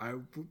 I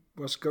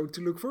was going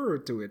to look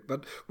forward to it.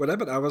 But what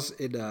happened? I was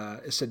in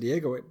San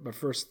Diego. My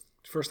first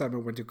time I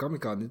went to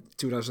Comic-Con in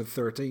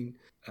 2013.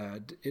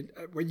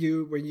 When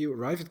you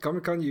arrive at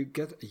Comic-Con, you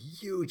get a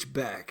huge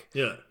bag.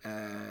 Yeah.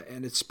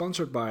 And it's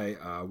sponsored by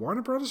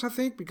Warner Brothers, I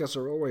think, because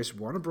there are always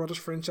Warner Brothers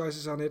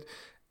franchises on it.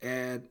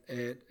 And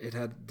it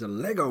had the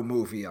Lego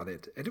movie on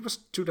it. And it was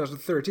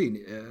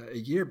 2013, a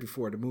year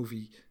before the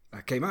movie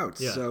came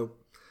out. Yeah. So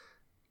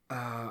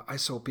I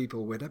saw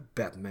people with a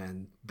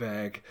Batman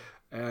bag,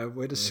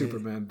 with a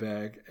Superman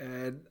bag.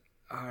 And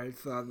I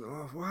thought,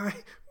 oh,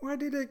 why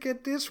did I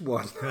get this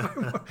one?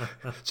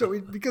 So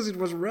because it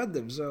was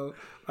random, so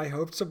I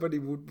hoped somebody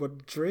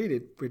would trade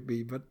it with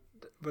me, but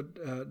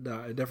no,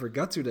 I never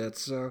got to that.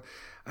 So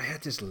I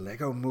had this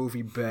Lego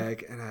Movie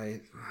bag,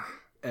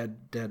 and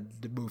then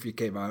the movie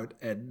came out,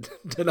 and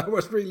then I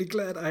was really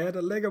glad I had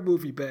a Lego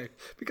Movie bag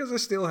because I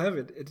still have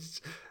it.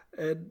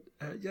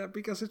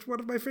 Because it's one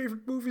of my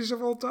favorite movies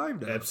of all time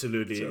now.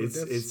 Absolutely,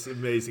 So it's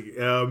amazing.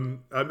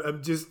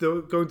 I'm just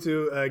going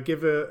to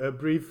give a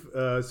brief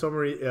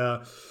summary.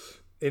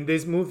 In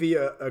this movie,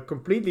 a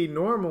completely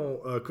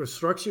normal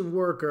construction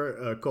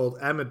worker called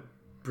Emmett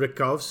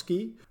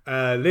Brakowski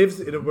lives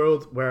in a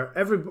world where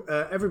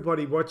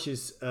everybody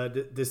watches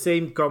the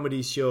same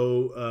comedy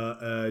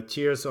show,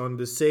 cheers on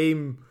the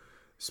same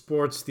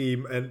sports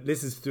team, and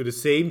listens to the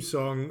same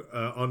song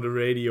on the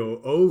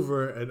radio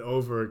over and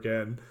over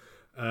again.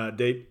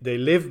 They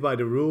live by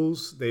the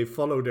rules, they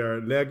follow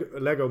their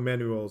Lego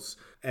manuals,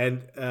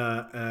 and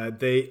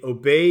they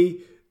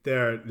obey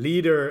their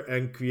leader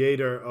and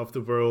creator of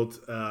the world.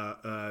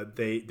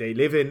 They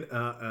live in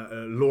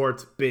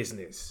Lord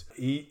Business.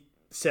 He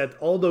set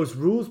all those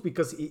rules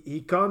because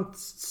he can't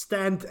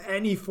stand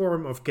any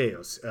form of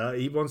chaos.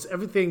 He wants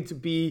everything to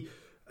be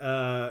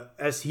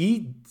as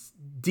he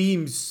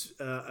deems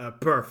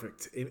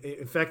perfect.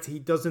 In fact, he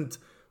doesn't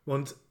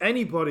want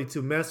anybody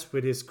to mess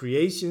with his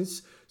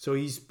creations, so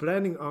he's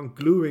planning on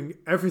gluing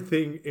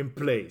everything in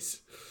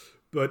place.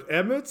 But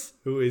Emmett,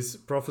 who is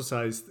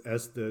prophesied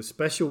as the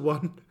special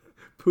one,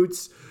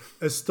 puts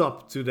a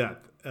stop to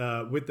that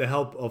with the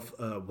help of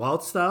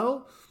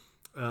Wildstyle,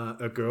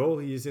 a girl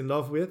he is in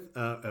love with,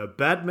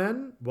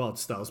 Batman,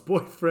 Wildstyle's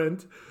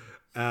boyfriend,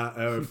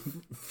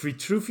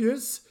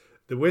 Vitruvius,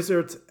 the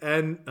wizard,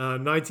 and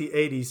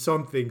 1980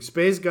 something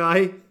space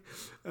guy,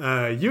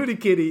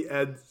 Unikitty,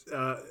 and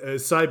a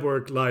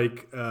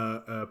cyborg-like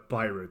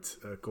pirate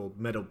called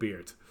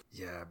Metalbeard.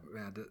 Yeah,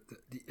 man,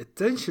 the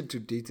attention to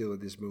detail in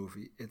this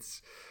movie,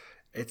 it's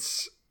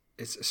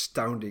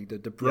astounding.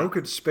 The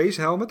broken space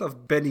helmet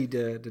of Benny,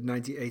 the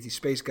 1980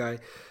 space guy,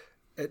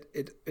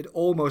 it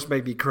almost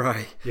made me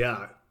cry.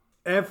 Yeah,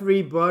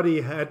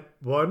 everybody had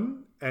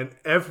one, and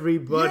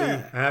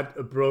everybody had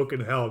a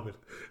broken helmet.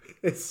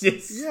 It's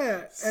just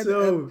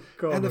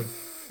common.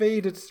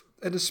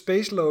 And a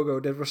space logo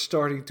that was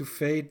starting to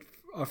fade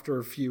after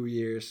a few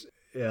years.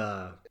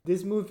 Yeah,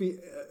 this movie,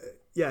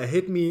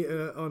 hit me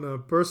on a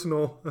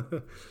personal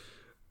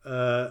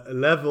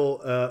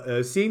level.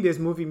 Seeing this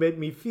movie made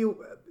me feel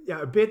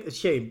a bit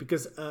ashamed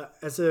because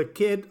as a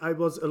kid I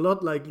was a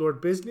lot like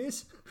Lord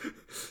Business.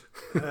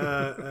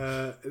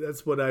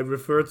 That's what I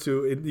referred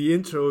to in the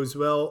intro as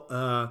well,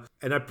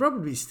 and I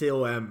probably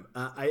still am.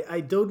 I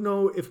don't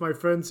know if my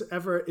friends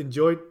ever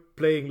enjoyed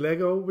playing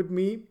Lego with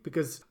me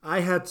because I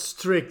had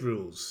strict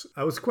rules.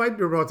 I was quite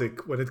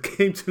neurotic when it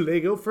came to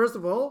Lego. First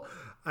of all,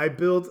 I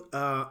built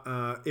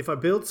if I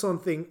built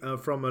something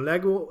from a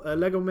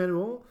Lego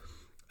manual,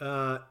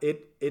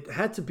 it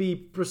had to be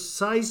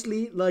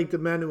precisely like the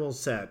manual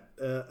said.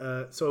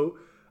 So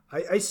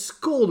I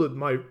scolded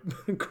my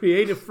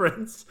creative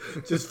friends.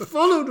 Just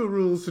follow the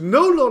rules,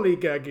 no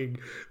lollygagging.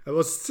 It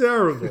was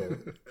terrible,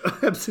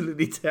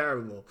 absolutely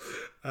terrible.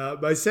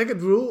 My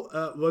second rule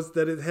was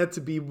that it had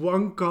to be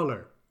one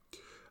color.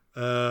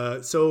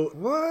 So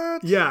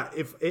what? Yeah,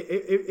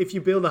 if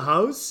you build a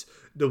house,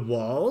 the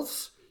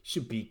walls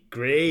should be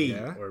gray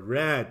or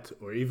red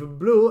or even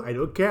blue. I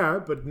don't care,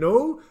 but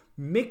no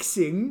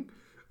mixing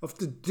of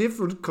the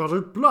different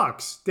colored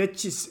blocks. That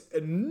just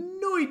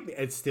annoyed me.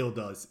 It still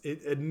does.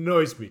 It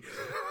annoys me.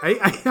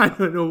 I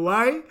don't know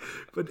why,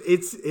 but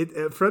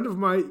a friend of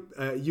mine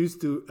used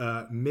to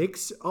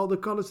mix all the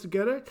colors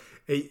together.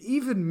 He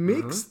even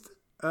mixed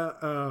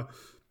the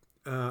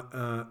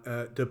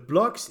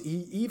blocks.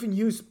 He even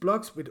used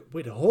blocks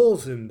with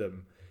holes in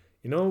them.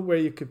 You know, where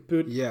you could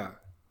put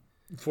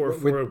for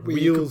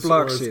wheels.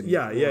 Plugs in.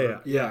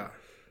 Yeah.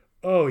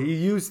 Oh, he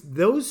used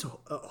those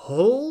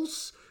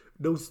holes.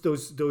 Those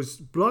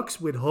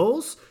blocks with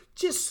holes,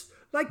 just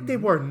like they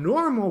were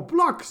normal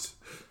blocks.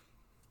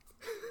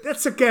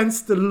 That's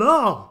against the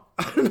law.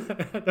 I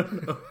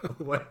don't know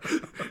where.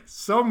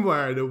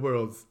 Somewhere in the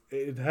world,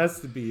 it has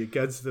to be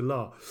against the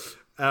law.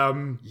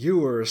 You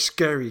were a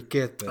scary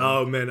kid, man.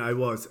 Oh man, I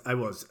was.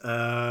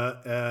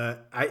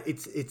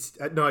 It's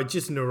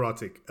just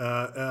neurotic.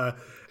 But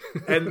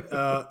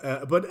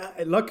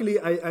luckily,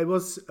 I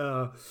was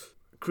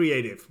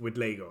creative with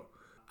Lego.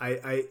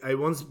 I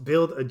once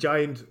built a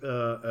giant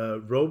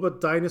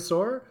robot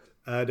dinosaur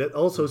that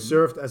also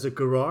served as a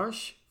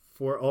garage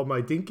for all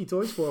my dinky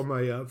toys, for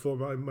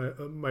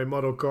my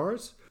model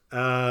cars.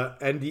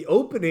 And the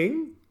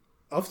opening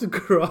of the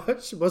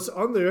garage was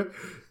under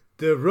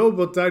the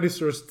robot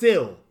dinosaur's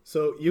tail.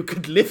 So you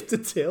could lift the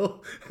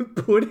tail and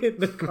put it in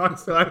the car.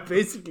 So I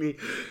basically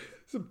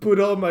put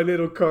all my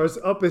little cars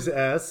up his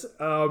ass.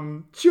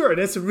 Sure,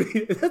 that's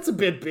a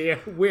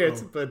bit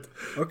weird, but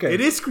okay.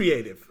 It is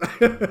creative.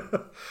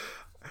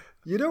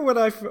 You know what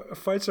I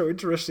find so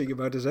interesting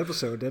about this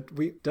episode?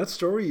 That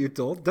story you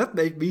told, that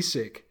made me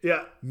sick.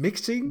 Yeah.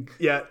 Mixing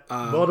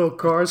model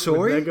cars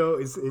with Lego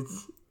it's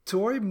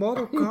toy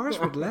model cars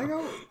with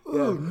Lego?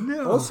 Oh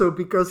no. Also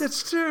because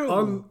that's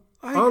terrible.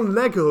 On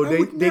Lego I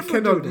would they never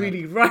cannot do that.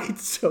 really write,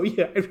 so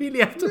yeah, I really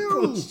have to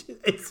push.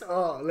 It's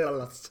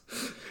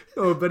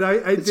no, but I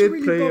It's did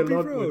really play a bumpy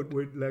lot road.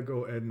 with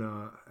Lego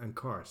and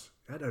cars.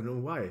 I don't know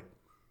why.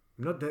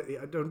 I'm not that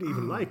I don't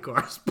even like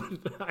cars, but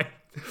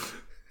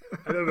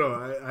I don't know.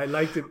 I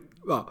liked it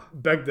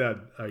back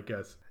then, I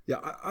guess. Yeah,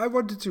 I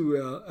wanted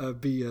to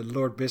be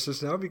Lord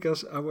Business now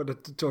because I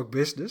wanted to talk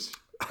business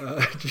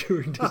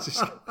during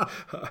this.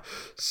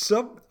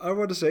 Some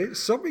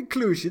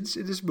inclusions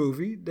in this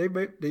movie, they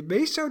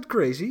may sound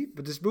crazy,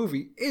 but this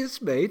movie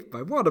is made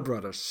by Warner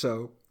Brothers.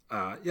 So,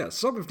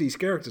 some of these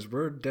characters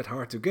weren't that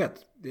hard to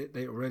get.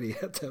 They already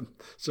had them.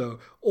 So,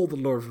 all the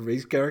Lord of the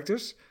Rings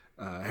characters,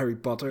 Harry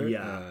Potter,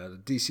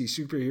 DC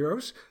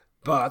superheroes.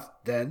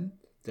 But then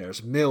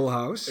there's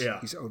Milhouse. Yeah.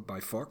 He's owned by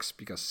Fox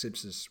because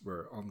Simpsons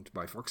were owned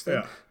by Fox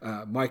then.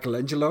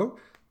 Michelangelo,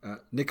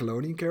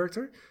 Nickelodeon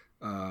character.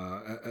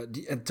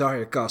 The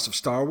entire cast of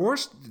Star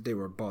Wars. They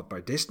were bought by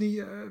Disney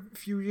a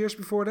few years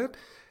before that.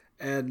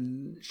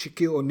 And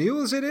Shaquille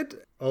O'Neal is in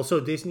it.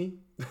 Also Disney?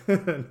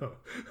 No.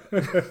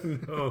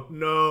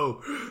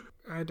 No.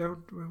 I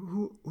don't...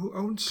 Who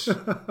owns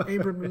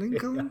Abraham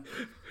Lincoln?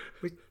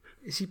 Wait,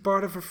 is he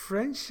part of a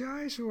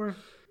franchise or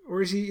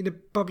is he in the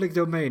public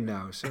domain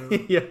now? So,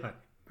 yeah.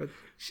 But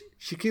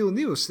Shaquille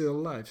O'Neal is still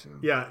alive. So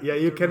Yeah,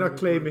 you cannot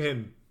claim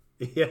him.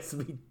 Yes,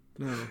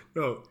 No.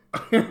 No.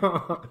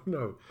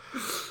 No.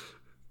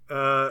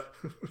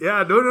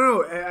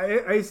 No.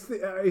 I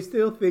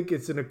still think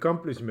it's an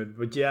accomplishment,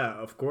 but yeah,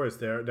 of course,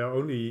 there are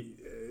only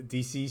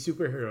DC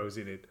superheroes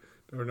in it.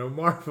 There are no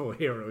Marvel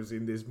heroes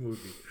in this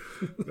movie.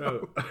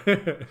 No.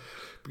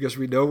 Because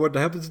we know what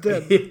happens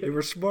then. They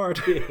were smart.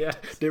 Yes.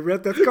 They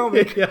read that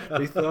comic. Yeah.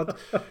 They thought,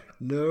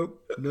 no,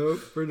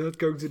 we're not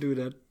going to do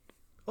that.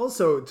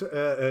 Also,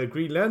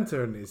 Green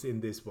Lantern is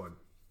in this one.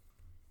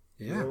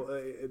 Yeah.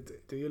 Well,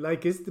 do you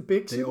like his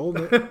depiction?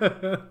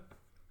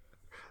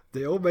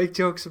 They all make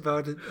jokes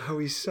about it, how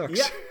he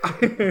sucks.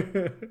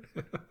 Yeah.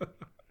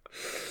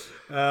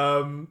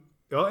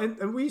 Well,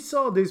 and we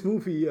saw this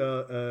movie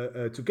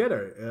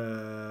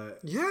together.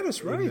 Yeah,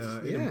 that's right.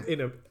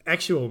 In an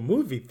actual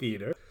movie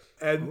theater.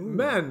 And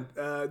man,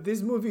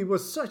 this movie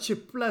was such a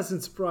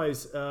pleasant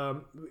surprise.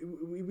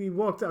 We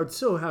walked out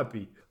so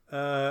happy.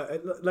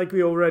 Like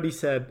we already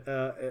said,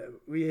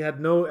 we had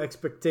no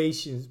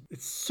expectations.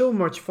 It's so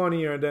much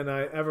funnier than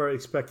I ever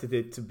expected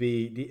it to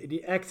be.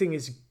 The acting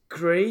is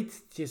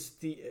great.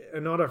 Just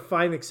another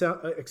fine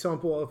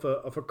example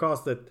of a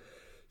cast that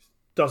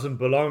doesn't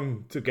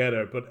belong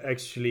together, but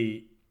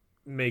actually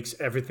makes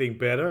everything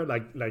better.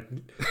 Like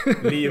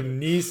Liam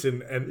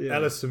Neeson and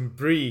Alison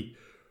Brie,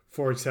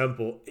 for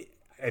example.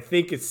 I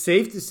think it's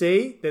safe to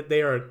say that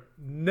they are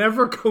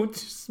never going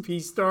to be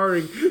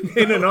starring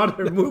in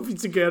another movie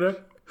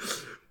together.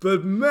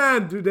 But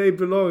man, do they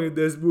belong in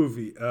this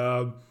movie.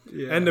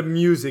 And the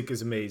music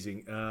is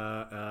amazing.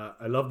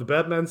 I love the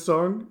Batman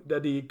song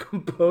that he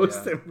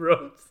composed and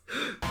wrote.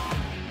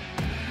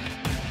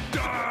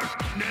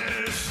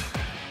 Darkness,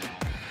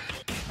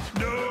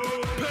 no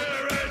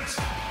parents.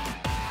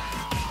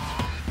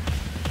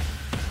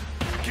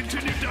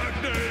 Continue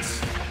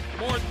darkness,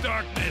 more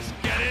darkness,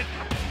 get it?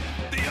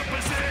 The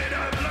opposite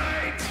of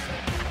light,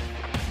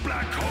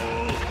 black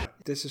hole.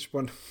 This is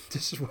one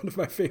of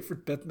my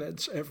favorite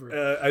Batmans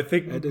ever. I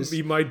think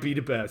he might be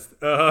the best.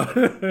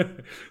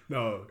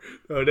 No,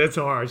 that's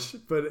harsh.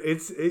 But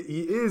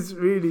he is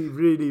really,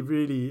 really,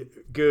 really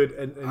good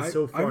and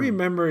so funny. I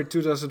remember in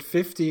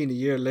 2015, a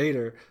year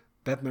later,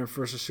 Batman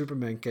vs.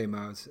 Superman came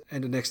out.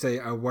 And the next day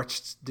I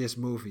watched this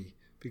movie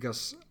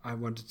because I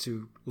wanted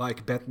to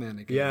like Batman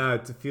again. Yeah,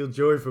 to feel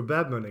joy for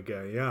Batman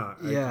again. Yeah,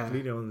 I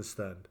completely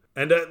understand.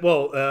 And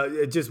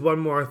just one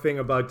more thing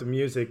about the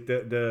music.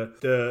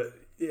 The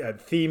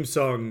theme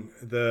song,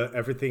 the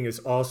Everything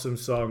is Awesome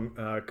song,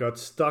 got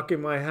stuck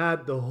in my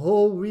head the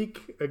whole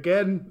week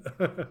again.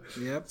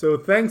 Yep. So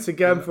thanks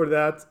again for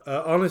that.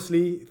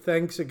 Honestly,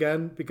 thanks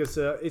again, because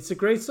it's a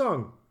great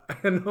song.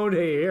 I know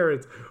they hear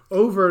it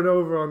over and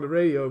over on the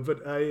radio,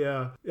 but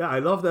I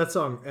love that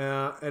song.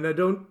 And I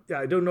don't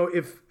know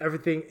if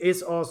everything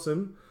is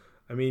awesome.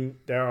 I mean,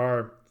 there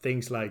are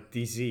things like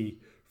DC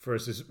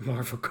versus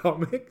Marvel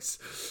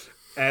Comics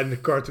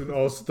and Cartoon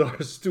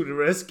All-Stars to the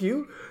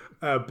rescue.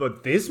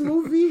 But this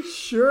movie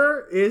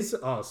sure is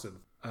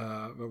awesome.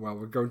 Well,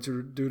 we're going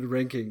to do the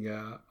ranking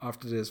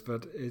after this,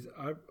 but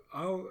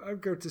I'm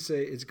going to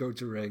say it's going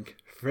to rank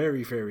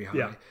very, very high.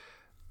 Yeah.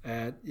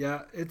 And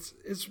it's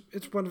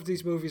one of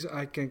these movies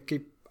I can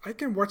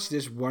watch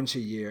this once a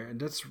year, and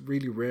that's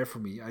really rare for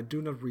me. I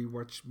do not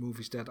rewatch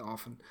movies that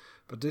often,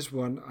 but this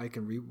one I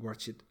can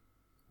rewatch it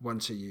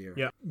once a year.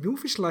 Yeah.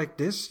 Movies like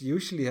this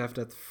usually have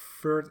that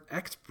third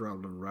act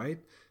problem, right?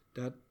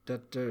 That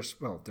there's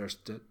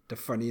the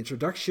funny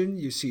introduction,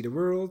 you see the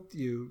world,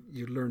 you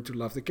learn to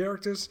love the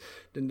characters,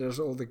 then there's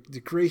all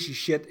the crazy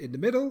shit in the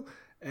middle,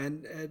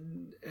 and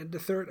the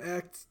third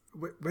act,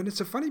 when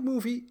it's a funny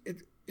movie,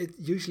 it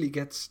usually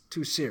gets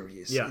too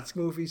serious. Yeah. Its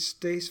movie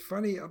stays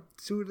funny up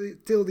to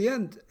till the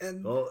end,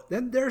 and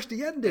then there's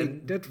the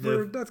ending that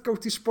we're not going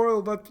to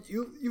spoil. But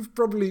you've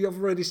probably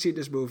already seen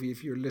this movie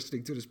if you're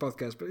listening to this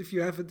podcast. But if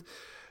you haven't,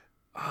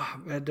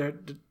 man,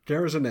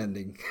 there is an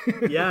ending.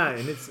 Yeah,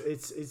 and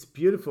it's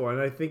beautiful, and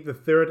I think the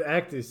third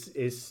act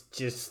is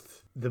just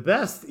the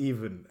best.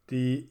 Even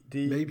the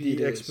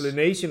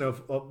explanation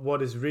of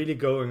what is really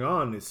going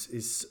on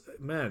is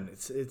man,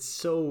 it's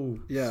so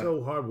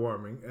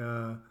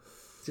heartwarming.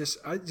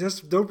 I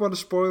just don't want to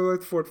spoil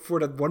it for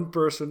that one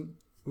person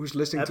who's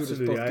listening to this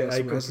podcast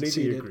I who hasn't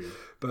seen agree. it.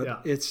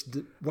 But it's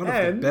one of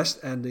the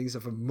best endings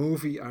of a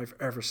movie I've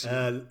ever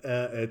seen.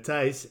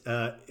 Thijs,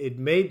 it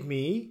made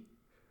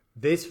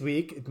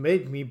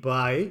me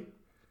buy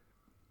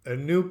a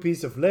new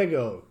piece of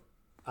Lego.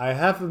 I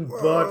haven't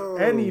bought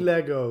any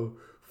Lego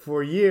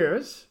for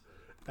years,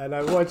 and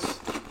I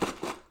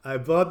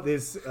bought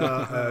this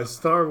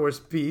Star Wars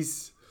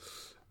piece,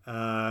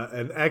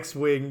 an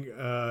X-Wing,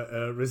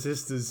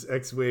 Resistance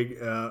X-Wing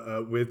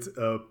with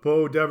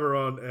Poe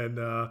Dameron and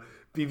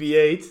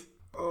BB-8.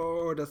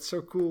 Oh, that's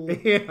so cool.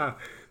 Yeah.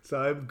 So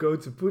I'm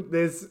going to put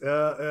this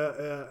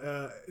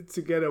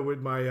together with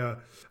my...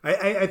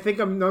 I think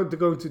I'm not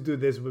going to do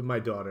this with my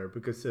daughter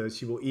because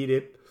she will eat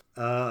it.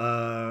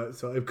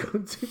 So I'm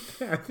going to...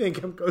 I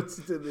think I'm going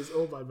to do this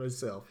all by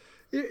myself.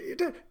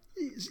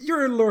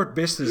 You're in Lord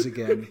Business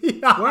again.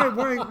 Yeah.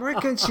 Why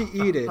can't she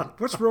eat it?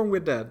 What's wrong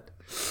with that?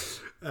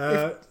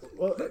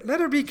 Let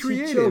her be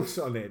creative. She chokes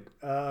on it.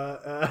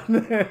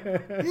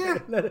 Yeah,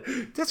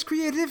 that's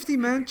creativity,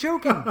 man.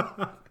 Choking.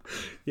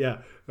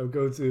 Yeah, I'm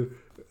going to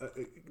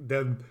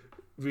then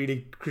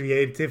really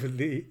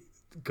creatively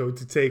going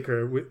to take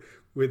her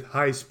with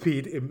high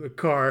speed in the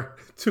car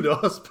to the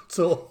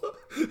hospital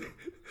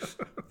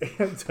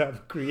and to have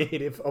a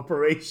creative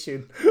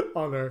operation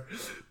on her.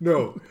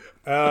 No,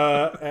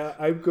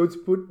 I'm going to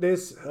put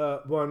this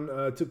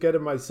one together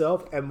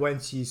myself, and when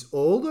she's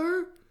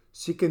older,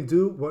 she can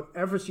do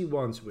whatever she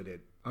wants with it.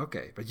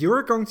 Okay, but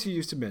you're going to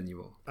use the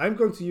manual. I'm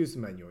going to use the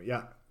manual,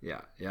 yeah.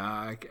 Yeah,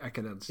 I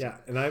can understand.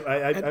 Yeah,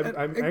 and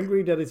I'm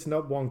angry that it's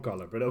not one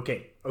color, but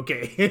okay,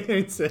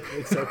 it's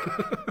okay.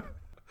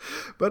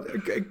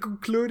 But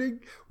concluding,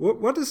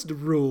 what is the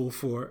rule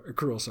for a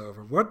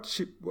crossover?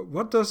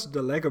 What does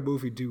the Lego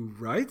Movie do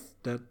right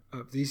that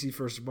DC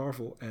versus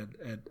Marvel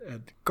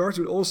and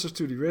Cartoon All-Stars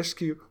to the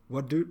rescue?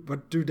 What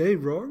do they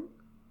wrong?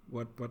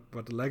 What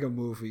the Lego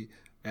Movie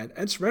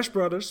and Smash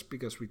Brothers,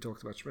 because we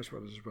talked about Smash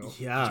Brothers as well.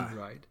 Yeah. Do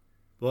right.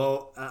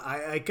 Well,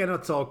 I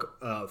cannot talk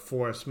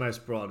for Smash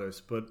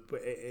Brothers, but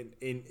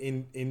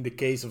in the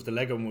case of the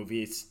Lego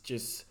Movie, it's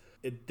just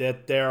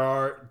that there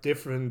are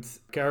different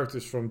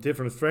characters from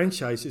different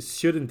franchises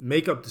shouldn't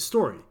make up the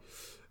story.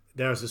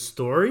 There's a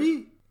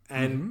story,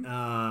 and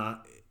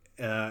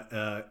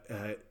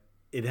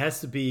it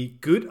has to be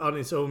good on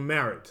its own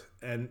merit.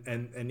 And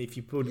if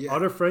you put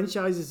other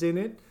franchises in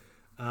it,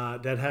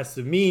 that has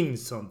to mean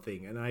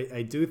something. And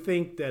I do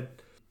think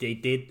that they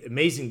did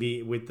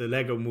amazingly with the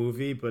Lego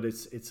Movie, but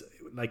it's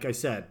like I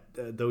said,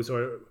 those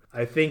are,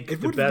 I think,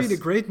 it would have been a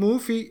great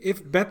movie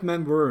if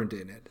Batman weren't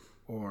in it,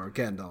 or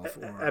Gandalf.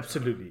 Or,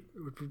 absolutely.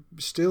 It would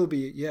still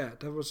be,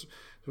 that was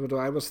what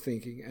I was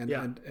thinking.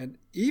 And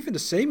even the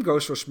same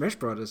goes for Smash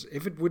Brothers.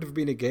 If it would have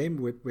been a game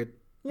with made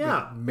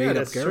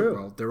up characters,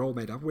 well, they're all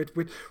made up with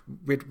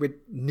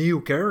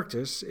new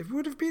characters, it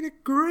would have been a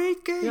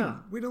great game. Yeah.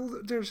 With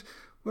all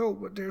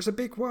there's a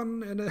big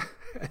one and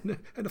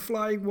a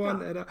flying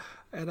one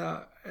and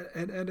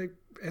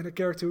a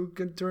character who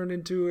can turn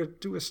into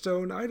a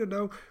stone. I don't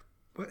know,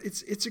 but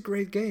it's a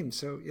great game.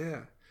 So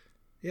I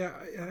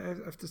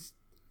have the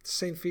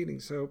same feeling.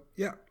 So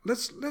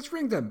let's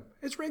rank them.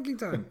 It's ranking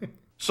time.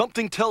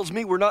 Something tells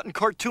me we're not in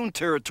cartoon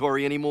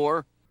territory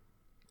anymore.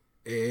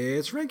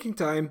 It's ranking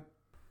time.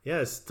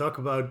 Yes, talk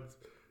about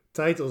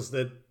titles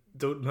that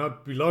do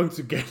not belong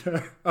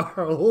together.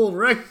 Our whole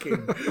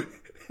ranking.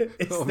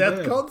 It's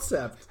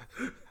concept.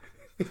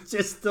 It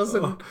just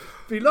doesn't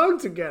belong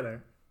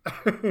together.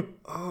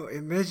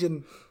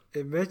 Imagine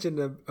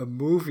a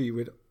movie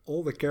with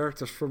all the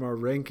characters from our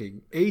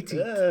ranking.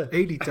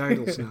 80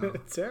 titles now.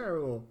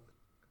 Terrible.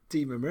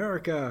 Team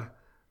America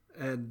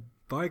and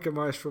Biker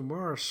Mice from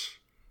Mars.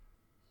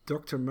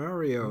 Dr.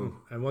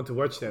 Mario. I want to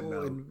watch that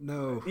now.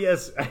 No.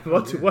 Yes, I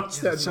want to watch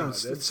that now.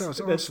 That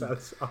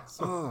sounds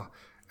awesome.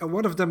 And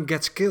one of them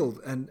gets killed,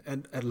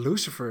 and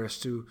Lucifer has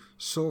to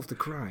solve the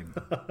crime.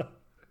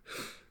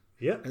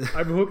 Yeah,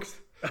 I'm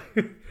hooked.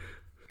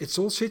 It's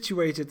all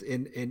situated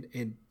in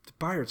the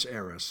Pirates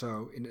era,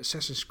 so in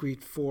Assassin's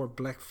Creed 4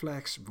 Black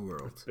Flag's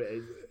world.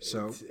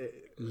 So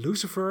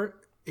Lucifer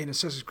in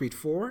Assassin's Creed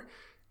 4,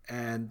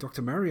 and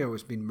Dr. Mario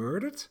has been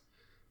murdered.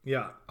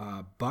 Yeah.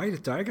 By the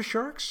Tiger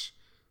Sharks.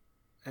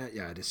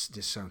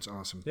 This sounds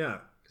awesome. Yeah.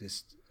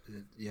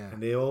 Yeah.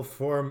 And they all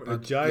form a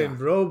giant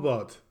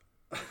robot.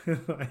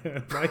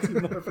 Mighty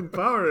Morphin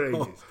Power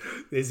Rangers.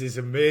 This is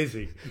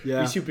amazing.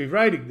 Yeah. We should be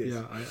writing this.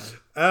 Yeah,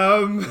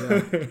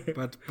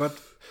 but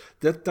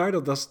that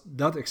title does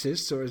not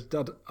exist, so it's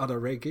not on a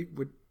ranking.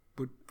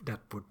 That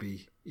would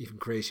be even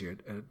crazier.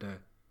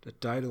 The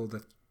title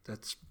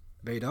that's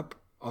made up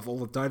of all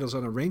the titles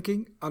on a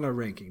ranking. No,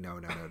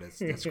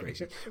 that's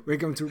crazy. We're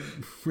going to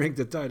rank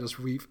the titles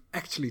we've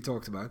actually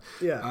talked about.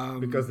 Yeah,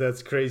 because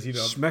that's crazy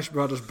enough. Smash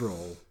Brothers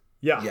Brawl.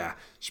 Yeah.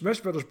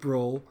 Smash Brothers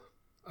Brawl.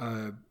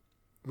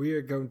 We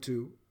are going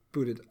to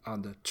put it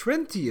on the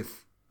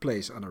 20th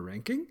place on our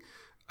ranking.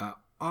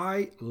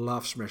 I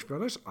love Smash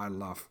Brothers. I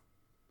love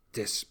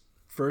this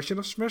version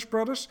of Smash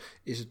Brothers.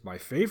 Is it my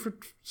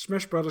favorite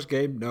Smash Brothers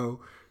game?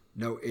 No,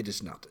 it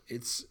is not.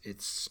 It's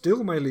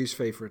still my least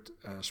favorite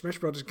Smash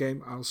Brothers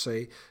game, I'll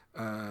say.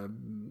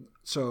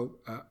 So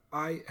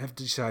I have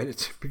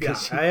decided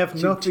because I have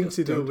nothing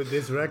to do with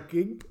this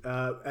ranking,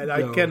 and no.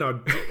 I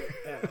cannot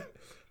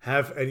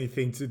have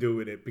anything to do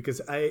with it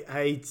because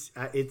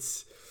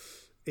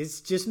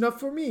it's just not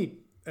for me,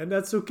 and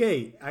that's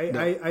okay.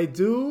 I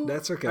do.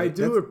 That's okay. I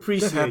do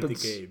appreciate the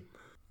game.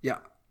 Yeah,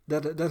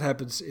 that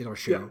happens in our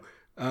show.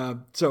 Yeah.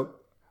 So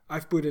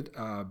I've put it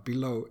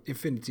below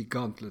Infinity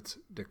Gauntlet,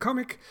 the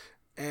comic,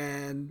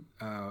 and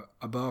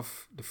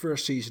above the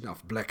first season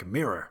of Black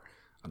Mirror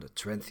on the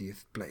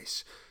 20th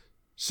place.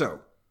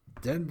 So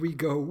then we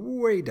go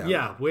way down.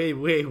 Yeah,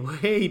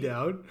 way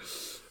down.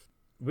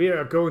 We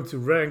are going to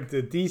rank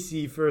the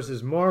DC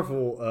versus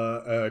Marvel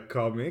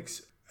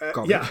comics.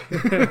 Yeah,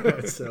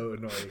 that's so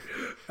annoying.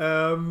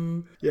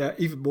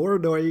 Even more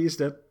annoying is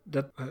that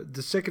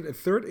the second and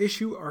third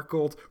issue are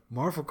called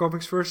Marvel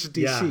Comics versus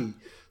DC. Yeah.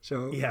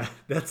 So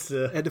that's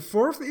and the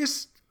fourth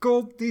is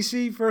called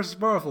DC versus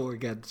Marvel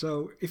again.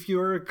 So if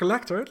you're a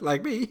collector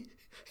like me,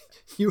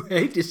 you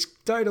hate this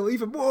title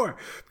even more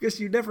because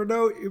you never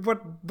know in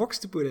what box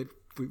to put it.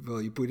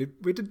 Will you put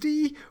it with the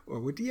D or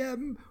with the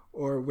M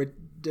or with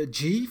the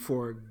G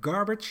for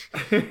garbage? I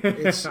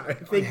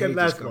think that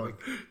last one.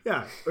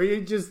 Yeah, or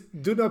you just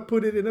do not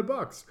put it in a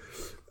box.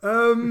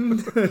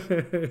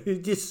 You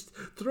just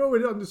throw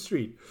it on the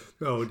street.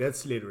 No,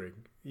 that's littering.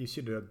 You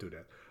should not do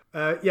that.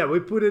 We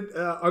put it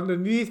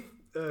underneath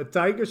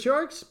Tiger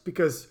Sharks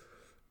because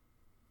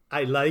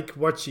I like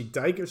watching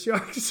Tiger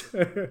Sharks.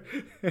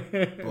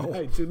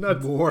 I do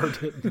not more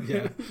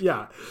than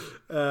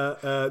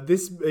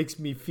this makes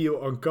me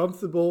feel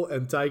uncomfortable,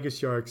 and Tiger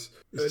Sharks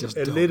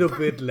a little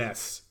bit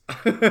less.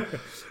 That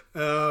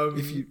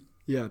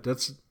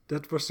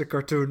was the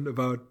cartoon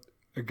about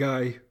a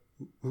guy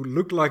who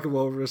looked like a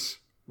walrus,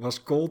 was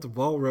called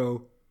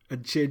Walro,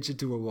 and changed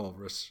into a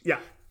walrus. Yeah.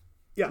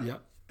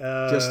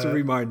 Just a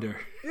reminder.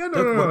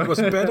 One was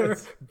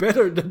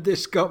better than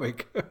this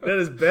comic. That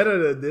is better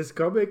than this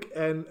comic,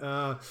 and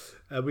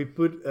we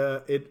put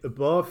it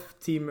above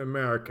Team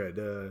America,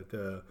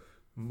 the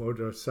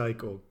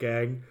motorcycle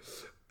gang.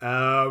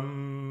 That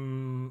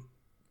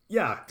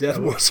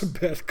was a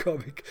bad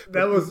comic.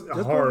 That was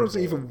horrible. That one was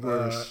even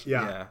worse.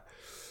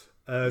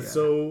 It's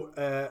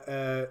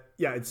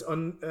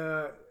on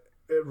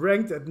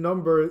ranked at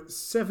number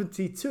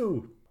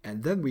 72.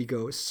 And then we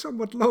go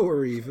somewhat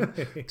lower even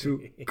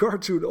to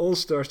Cartoon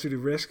All-Stars to the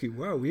Rescue.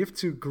 Wow, we have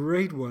two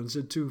great ones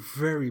and two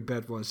very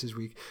bad ones this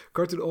week.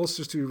 Cartoon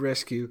All-Stars to the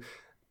Rescue.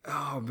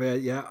 Oh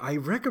man, I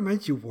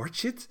recommend you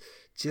watch it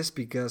just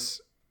because,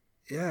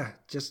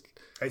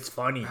 it's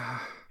funny.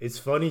 It's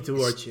funny to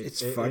watch it.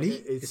 It's funny.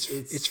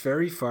 It's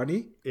very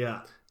funny.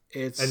 Yeah.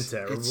 And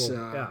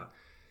terrible.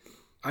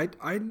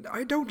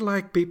 I don't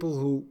like people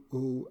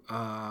who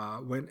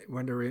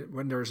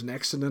when there's an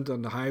accident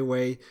on the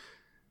highway,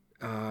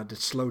 that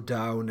slow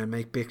down and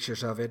make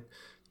pictures of it.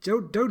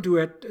 Don't do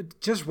it.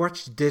 Just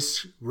watch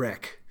this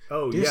wreck.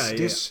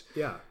 This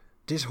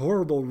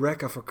horrible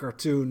wreck of a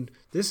cartoon.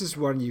 This is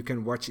one you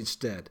can watch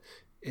instead.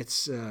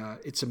 It's a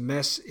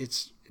mess.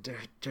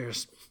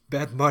 There's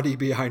bad money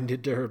behind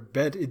it. There are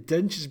bad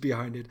intentions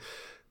behind it.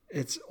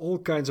 It's all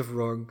kinds of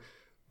wrong.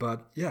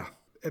 But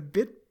a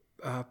bit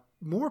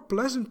more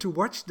pleasant to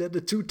watch than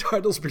the two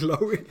titles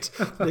below it,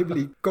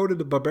 namely Conan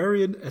the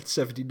Barbarian at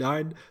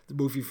 79, the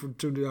movie from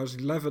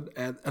 2011,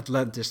 and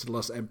Atlantis: The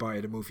Lost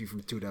Empire, the movie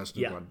from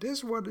 2001.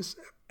 This one is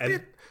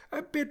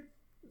a bit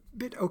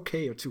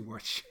okayer to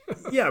watch.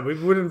 We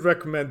wouldn't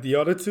recommend the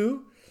other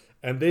two,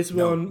 and this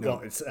one,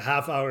 well, it's a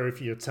half hour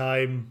of your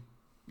time.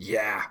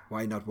 Yeah,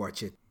 why not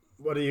watch it?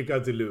 What do you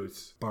got to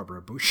lose?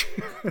 Barbara Bush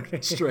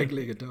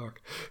strangling a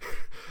dog.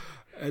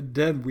 And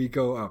then we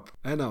go up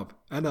and up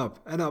and up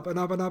and up and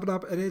up and up and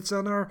up. And it's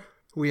on our...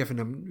 We have a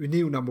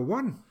new number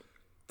one.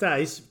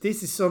 Thijs,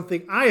 this is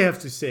something I have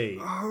to say.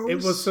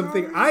 It was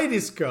something I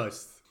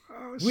discussed.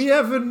 We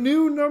have a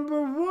new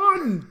number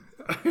one.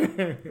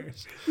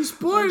 You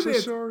spoiled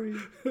it. Sorry.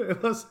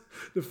 It was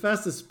the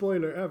fastest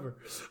spoiler ever.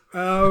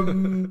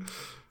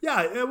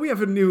 We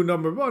have a new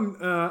number one.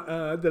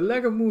 The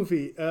Lego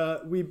Movie.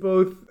 We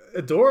both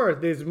adore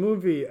this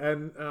movie.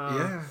 And...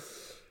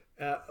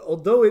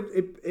 although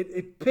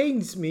it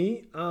pains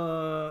me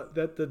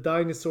that the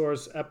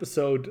dinosaurs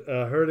episode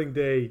Hurling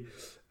Day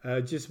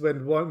Just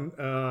went one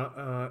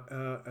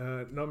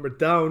number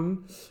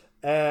down.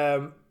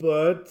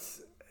 But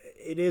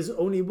it is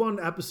only one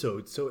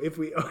episode. So if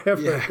we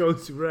ever go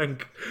to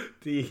rank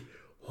the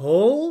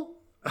whole...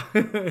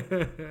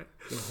 the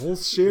whole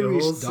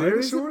series,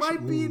 it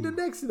might be the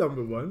next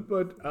number one,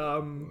 but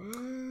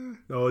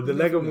no, the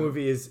Lego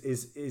Movie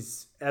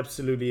is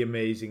absolutely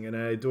amazing, and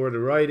I adore the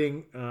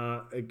writing.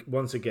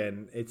 Once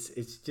again,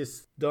 it's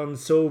just done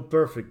so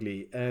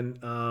perfectly, and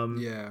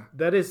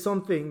that is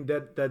something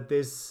that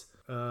this.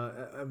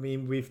 I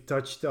mean, we've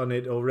touched on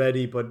it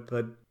already, but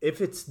if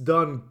it's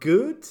done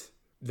good,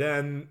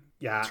 then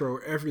throw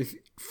every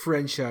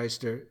franchise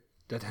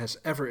that has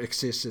ever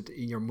existed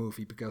in your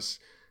movie, because.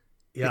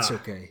 It's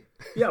okay.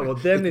 Yeah, well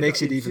then it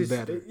makes it even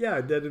better. Yeah,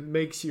 that it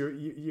makes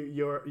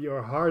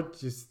your heart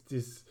just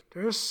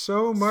there's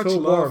so much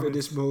love warm. In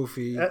this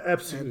movie.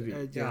 Absolutely.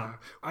 And,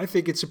 I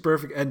think it's a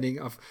perfect ending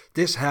of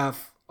this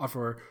half of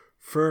our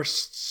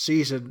first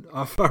season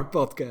of our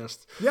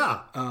podcast.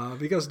 Yeah.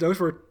 Because those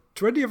were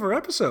 20 of our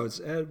episodes,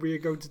 and we're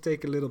going to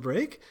take a little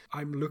break.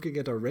 I'm looking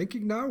at our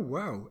ranking now.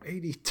 Wow,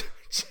 80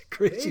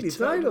 crazy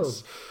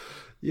titles.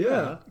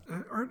 Yeah.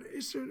 Are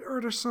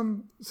there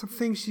some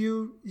things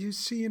you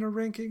see in a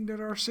ranking that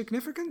are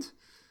significant?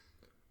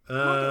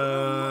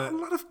 A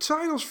lot of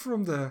titles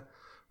from the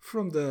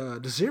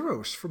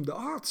zeros, from the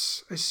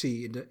odds I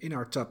see in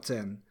our top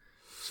 10.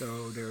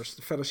 So there's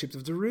the Fellowship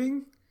of the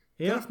Ring,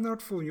 Death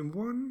Note Volume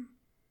 1,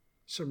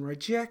 Samurai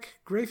Jack,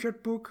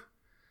 Graveyard Book.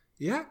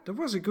 Yeah, that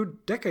was a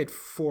good decade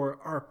for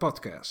our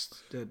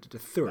podcast. The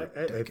third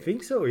decade. I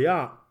think so.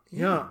 Yeah.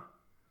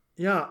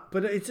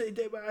 But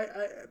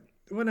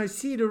when I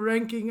see the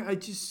ranking, I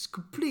just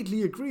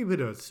completely agree with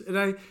us, and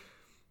I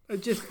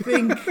just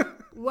think,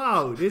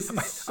 wow, this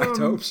is. I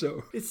hope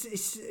so.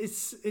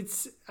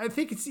 It's. I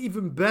think it's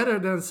even better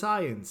than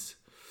science.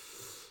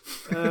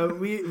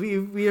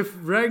 We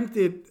have ranked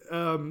it.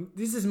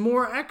 This is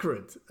more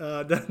accurate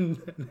than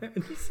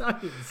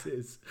science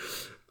is.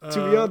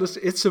 To be honest,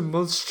 it's a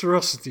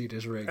monstrosity,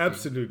 this ranking.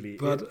 Absolutely,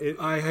 but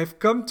I have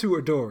come to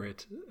adore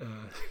it.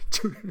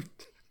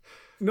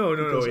 No.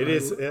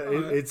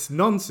 It's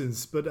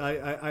nonsense, but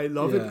I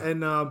love it,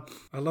 and I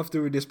love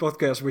doing this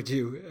podcast with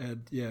you,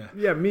 and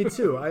yeah, me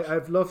too.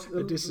 I've loved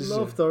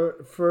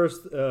our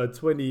first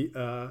 20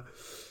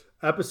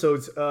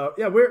 episodes.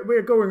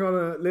 We're going on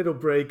a little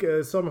break,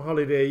 summer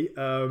holiday,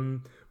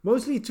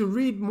 mostly to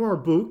read more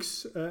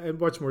books and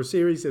watch more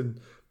series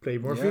and play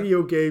more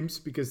video games,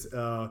 because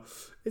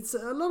it's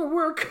a lot of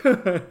work.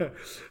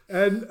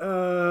 And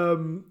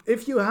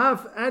if you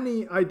have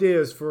any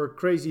ideas for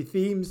crazy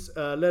themes,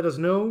 let us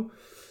know.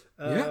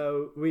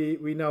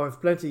 We now have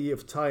plenty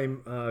of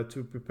time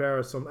to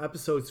prepare some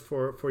episodes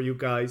for you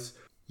guys.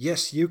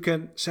 Yes, you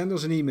can send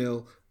us an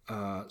email,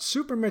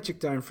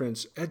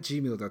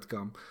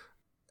 supermagictimefriends@gmail.com.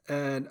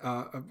 And,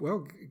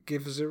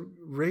 give us a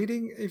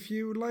rating if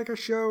you like our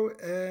show.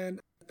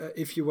 And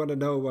if you want to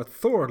know what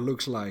Thor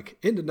looks like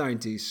in the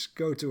 90s,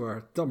 go to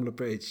our Tumblr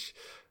page,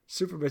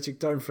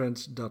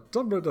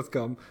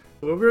 supermagictimefriends.tumblr.com.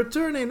 We'll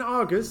return in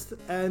August,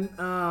 and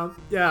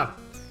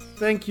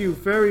thank you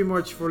very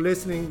much for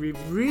listening. We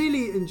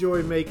really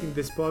enjoy making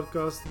this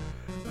podcast,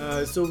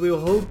 so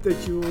we'll hope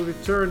that you will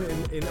return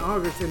in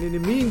August, and in the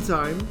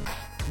meantime,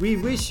 we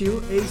wish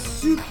you a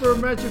super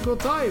magical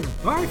time.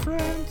 Bye,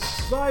 friends!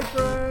 Bye,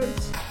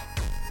 friends!